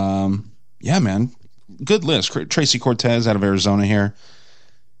 Yeah, man. Good list. Tracy Cortez out of Arizona here.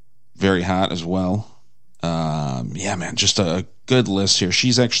 Very hot as well. Yeah, man, just a good list here.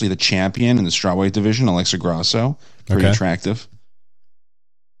 She's actually the champion in the strawweight division, Alexa Grasso. Pretty attractive.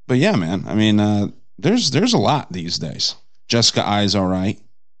 But yeah, man, I mean, there's a lot these days. Jessica Ai's all right,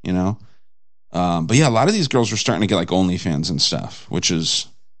 you know. But yeah, a lot of these girls are starting to get like OnlyFans and stuff, which is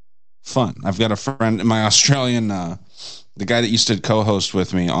fun. I've got a friend, my Australian, the guy that used to co-host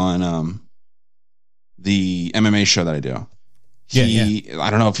with me on the MMA show that I do. I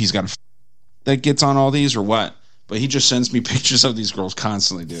don't know if he's got a that gets on all these or what, but he just sends me pictures of these girls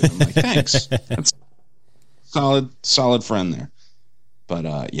constantly, dude. I'm like, thanks. That's solid friend there.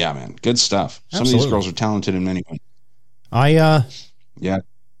 But yeah, man, good stuff. Some of these girls are talented in many ways. I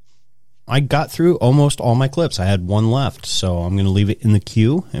got through almost all my clips. I had one left, so I'm going to leave it in the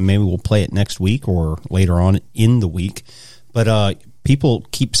queue, and maybe we'll play it next week or later on in the week. But people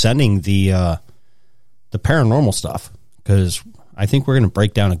keep sending the paranormal stuff because I think we're going to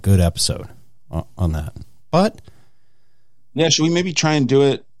break down a good episode on that. But yeah, should we maybe try and do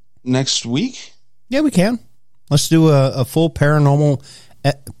it next week? Yeah, we can. Let's do a full paranormal.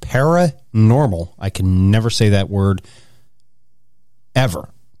 I can never say that word ever.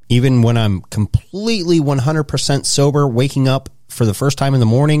 Even when I'm completely 100% sober, waking up for the first time in the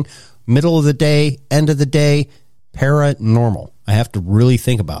morning, middle of the day, end of the day, paranormal. I have to really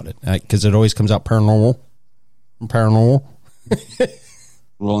think about it because it always comes out paranormal.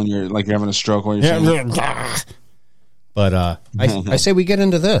 Rolling your like you're having a stroke while you're saying it. But I say we get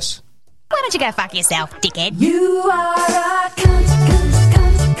into this. Why don't you go fuck yourself, dickhead? You are a cunt.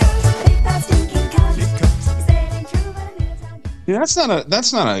 Big fat stinking cunt. Yeah,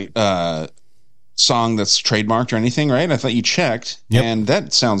 that's not a song that's trademarked or anything, right? I thought you checked, and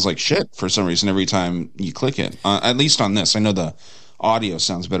that sounds like shit for some reason every time you click it. At least on this, I know the audio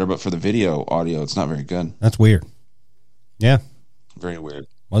sounds better, but for the video audio, it's not very good. That's weird. Yeah, very weird.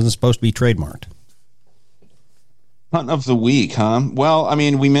 Wasn't supposed to be trademarked. Hunt of the week, huh? Well, I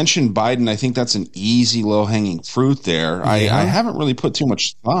mean, we mentioned Biden. I think that's an easy, low-hanging fruit there. Yeah. I haven't really put too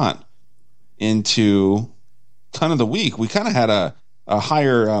much thought into Hunt of the week. We kind of had a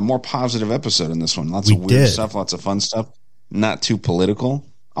higher, more positive episode in this one. Lots of weird stuff, lots of fun stuff. Not too political.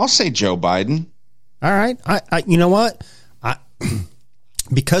 I'll say Joe Biden. All right. I you know what?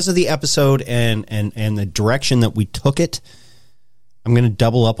 Because of the episode and the direction that we took it, I'm going to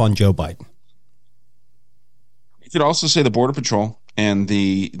double up on Joe Biden. You could also say the Border Patrol and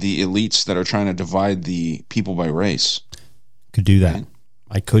the elites that are trying to divide the people by race. Could do that. Right?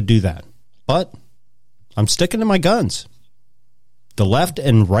 I could do that. But I'm sticking to my guns. The left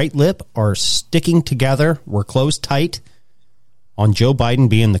and right lip are sticking together. We're closed tight on Joe Biden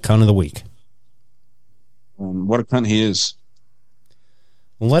being the cunt of the week. What a cunt he is.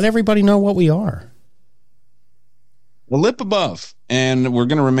 Let everybody know what we are. The lip above. And we're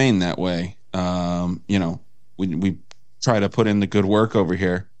going to remain that way. You know, we try to put in the good work over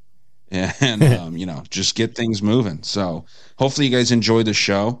here and, you know, just get things moving. So hopefully you guys enjoy the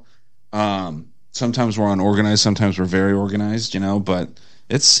show. Sometimes we're unorganized. Sometimes we're very organized, you know, but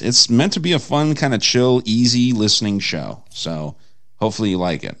it's meant to be a fun, kind of chill, easy listening show. So hopefully you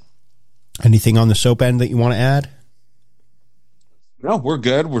like it. Anything on the soap end that you want to add? No, we're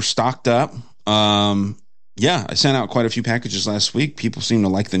good. We're stocked up. Yeah, I sent out quite a few packages last week. People seem to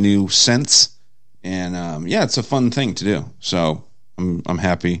like the new scents. And yeah, it's a fun thing to do. So I'm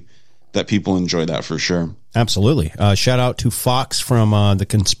happy that people enjoy that for sure. Absolutely. Shout out to Fox from the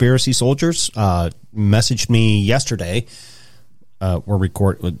Conspiracy Soldiers. Messaged me yesterday. We're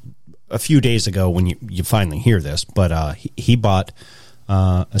recording a few days ago when you finally hear this, but he bought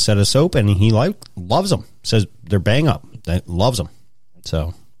a set of soap and he loves them. Says they're bang up. Loves them.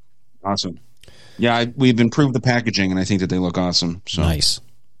 So awesome. Yeah, we've improved the packaging and I think that they look awesome. So nice.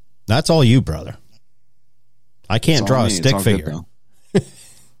 That's all you, brother. I can't draw a stick figure.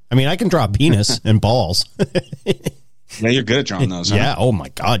 I mean, I can draw a penis and balls. Yeah, you're good at drawing those, huh? Yeah, oh my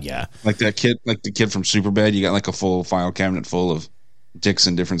God, yeah. Like the kid from Superbad, you got like a full file cabinet full of dicks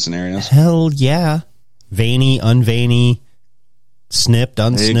in different scenarios. Hell yeah. Veiny, unveiny, snipped,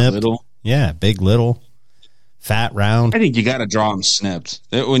 unsnipped. Big, little. Yeah, big, little, fat, round. I think you got to draw them snipped.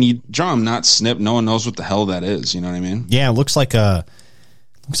 When you draw them not snipped, no one knows what the hell that is. You know what I mean? Yeah, it looks like a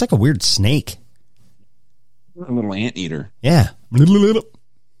weird snake. A little anteater. Yeah.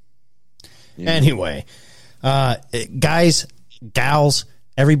 Anyway, guys, gals,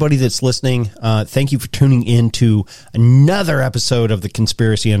 everybody that's listening, thank you for tuning in to another episode of the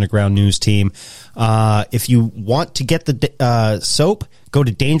Conspiracy Underground News Team. If you want to get the soap, go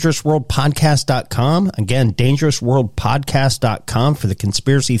to dangerousworldpodcast.com. Again, dangerousworldpodcast.com for the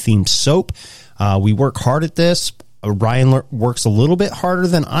conspiracy-themed soap. We work hard at this. Ryan works a little bit harder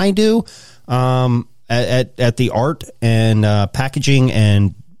than I do at the art and packaging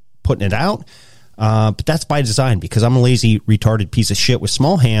and putting it out. But that's by design because I'm a lazy, retarded piece of shit with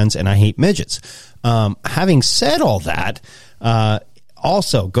small hands and I hate midgets. Having said all that,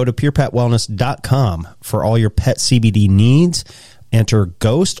 also go to purepetwellness.com for all your pet CBD needs. Enter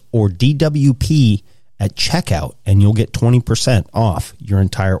GHOST or DWP at checkout and you'll get 20% off your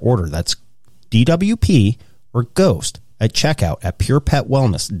entire order. That's DWP or GHOST at checkout at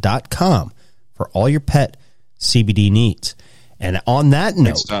purepetwellness.com for all your pet CBD needs. And on that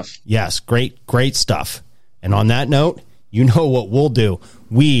note, yes, great stuff. And on that note, you know what we'll do.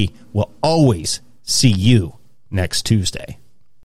 We will always see you next Tuesday.